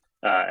history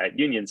at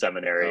Union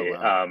Seminary. Oh,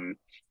 wow.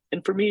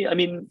 And for me, I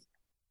mean,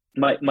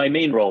 my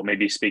main role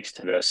maybe speaks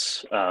to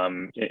this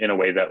in a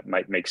way that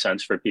might make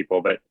sense for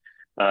people. But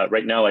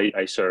right now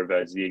I serve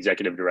as the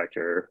executive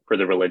director for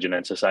the Religion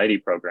and Society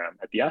program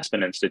at the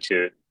Aspen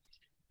Institute.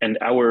 And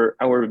our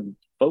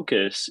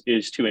focus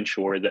is to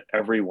ensure that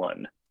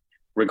everyone,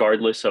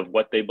 regardless of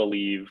what they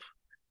believe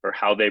or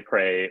how they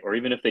pray, or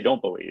even if they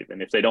don't believe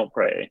and if they don't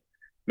pray,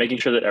 making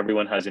sure that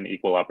everyone has an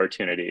equal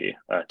opportunity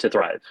to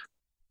thrive,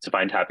 to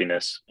find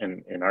happiness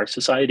in our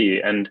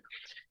society. And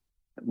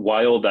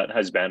while that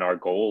has been our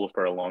goal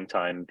for a long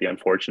time, the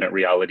unfortunate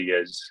reality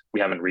is we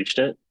haven't reached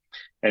it.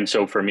 And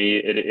so for me,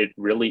 it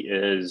really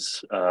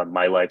is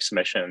my life's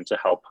mission to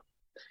help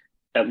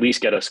at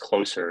least get us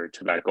closer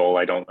to that goal.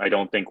 I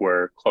don't think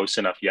we're close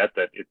enough yet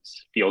that it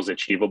feels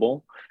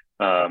achievable,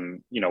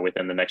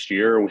 within the next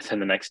year or within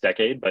the next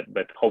decade,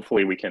 but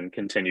hopefully we can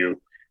continue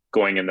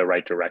going in the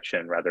right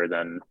direction rather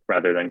than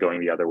going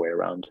the other way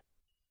around.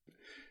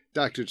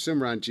 Dr.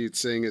 Simranjeet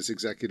Singh is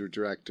Executive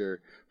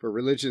Director for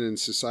Religion and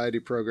Society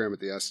Program at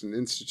the Aspen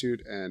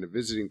Institute and a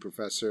visiting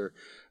professor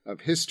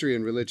of History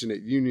and Religion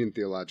at Union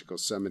Theological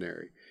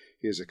Seminary.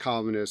 He is a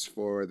columnist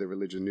for the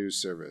Religion News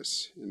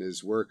Service, and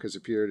his work has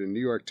appeared in New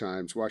York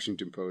Times,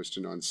 Washington Post,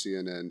 and on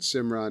CNN.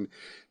 Simran,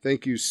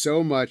 thank you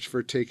so much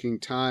for taking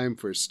time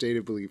for State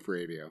of Belief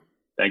Radio.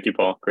 Thank you,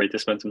 Paul. Great to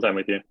spend some time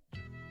with you.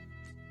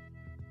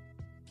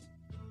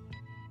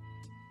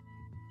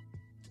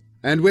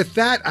 And with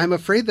that, I'm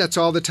afraid that's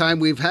all the time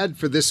we've had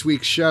for this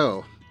week's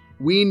show.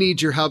 We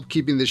need your help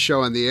keeping the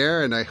show on the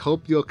air, and I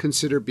hope you'll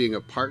consider being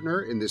a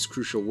partner in this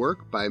crucial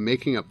work by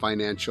making a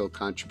financial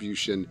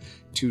contribution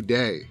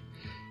today.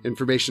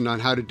 Information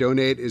on how to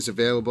donate is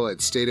available at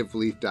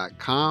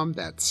stateofbelief.com.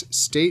 That's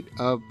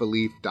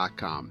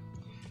stateofbelief.com.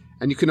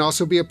 And you can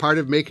also be a part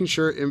of making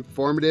sure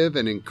informative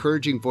and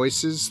encouraging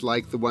voices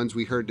like the ones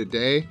we heard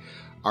today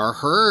are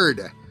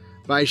heard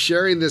by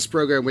sharing this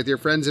program with your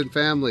friends and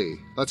family.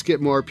 Let's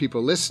get more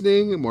people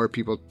listening and more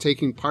people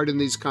taking part in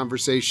these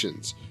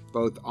conversations,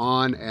 both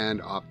on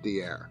and off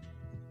the air.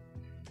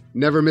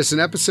 Never miss an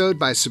episode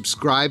by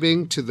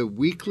subscribing to the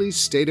weekly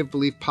State of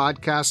Belief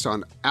podcast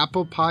on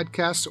Apple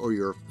Podcasts or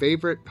your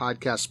favorite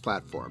podcast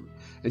platform.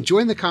 And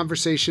join the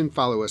conversation.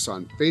 Follow us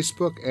on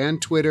Facebook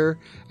and Twitter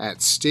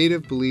at State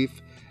of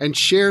Belief, and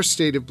share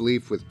State of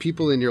Belief with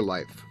people in your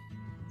life.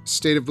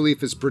 State of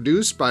Belief is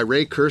produced by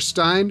Ray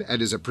Kirstein and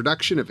is a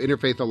production of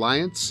Interfaith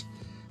Alliance.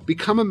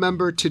 Become a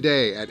member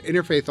today at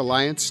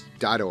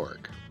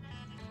interfaithalliance.org.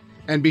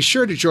 And be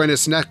sure to join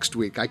us next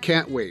week. I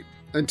can't wait.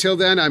 Until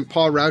then, I'm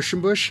Paul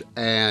Rauschenbusch,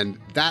 and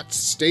that's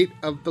State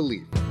of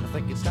Belief. I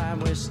think it's time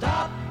we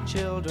stop.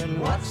 Children,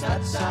 what's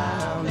that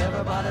sound?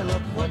 Everybody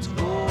look what's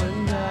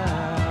going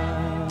down.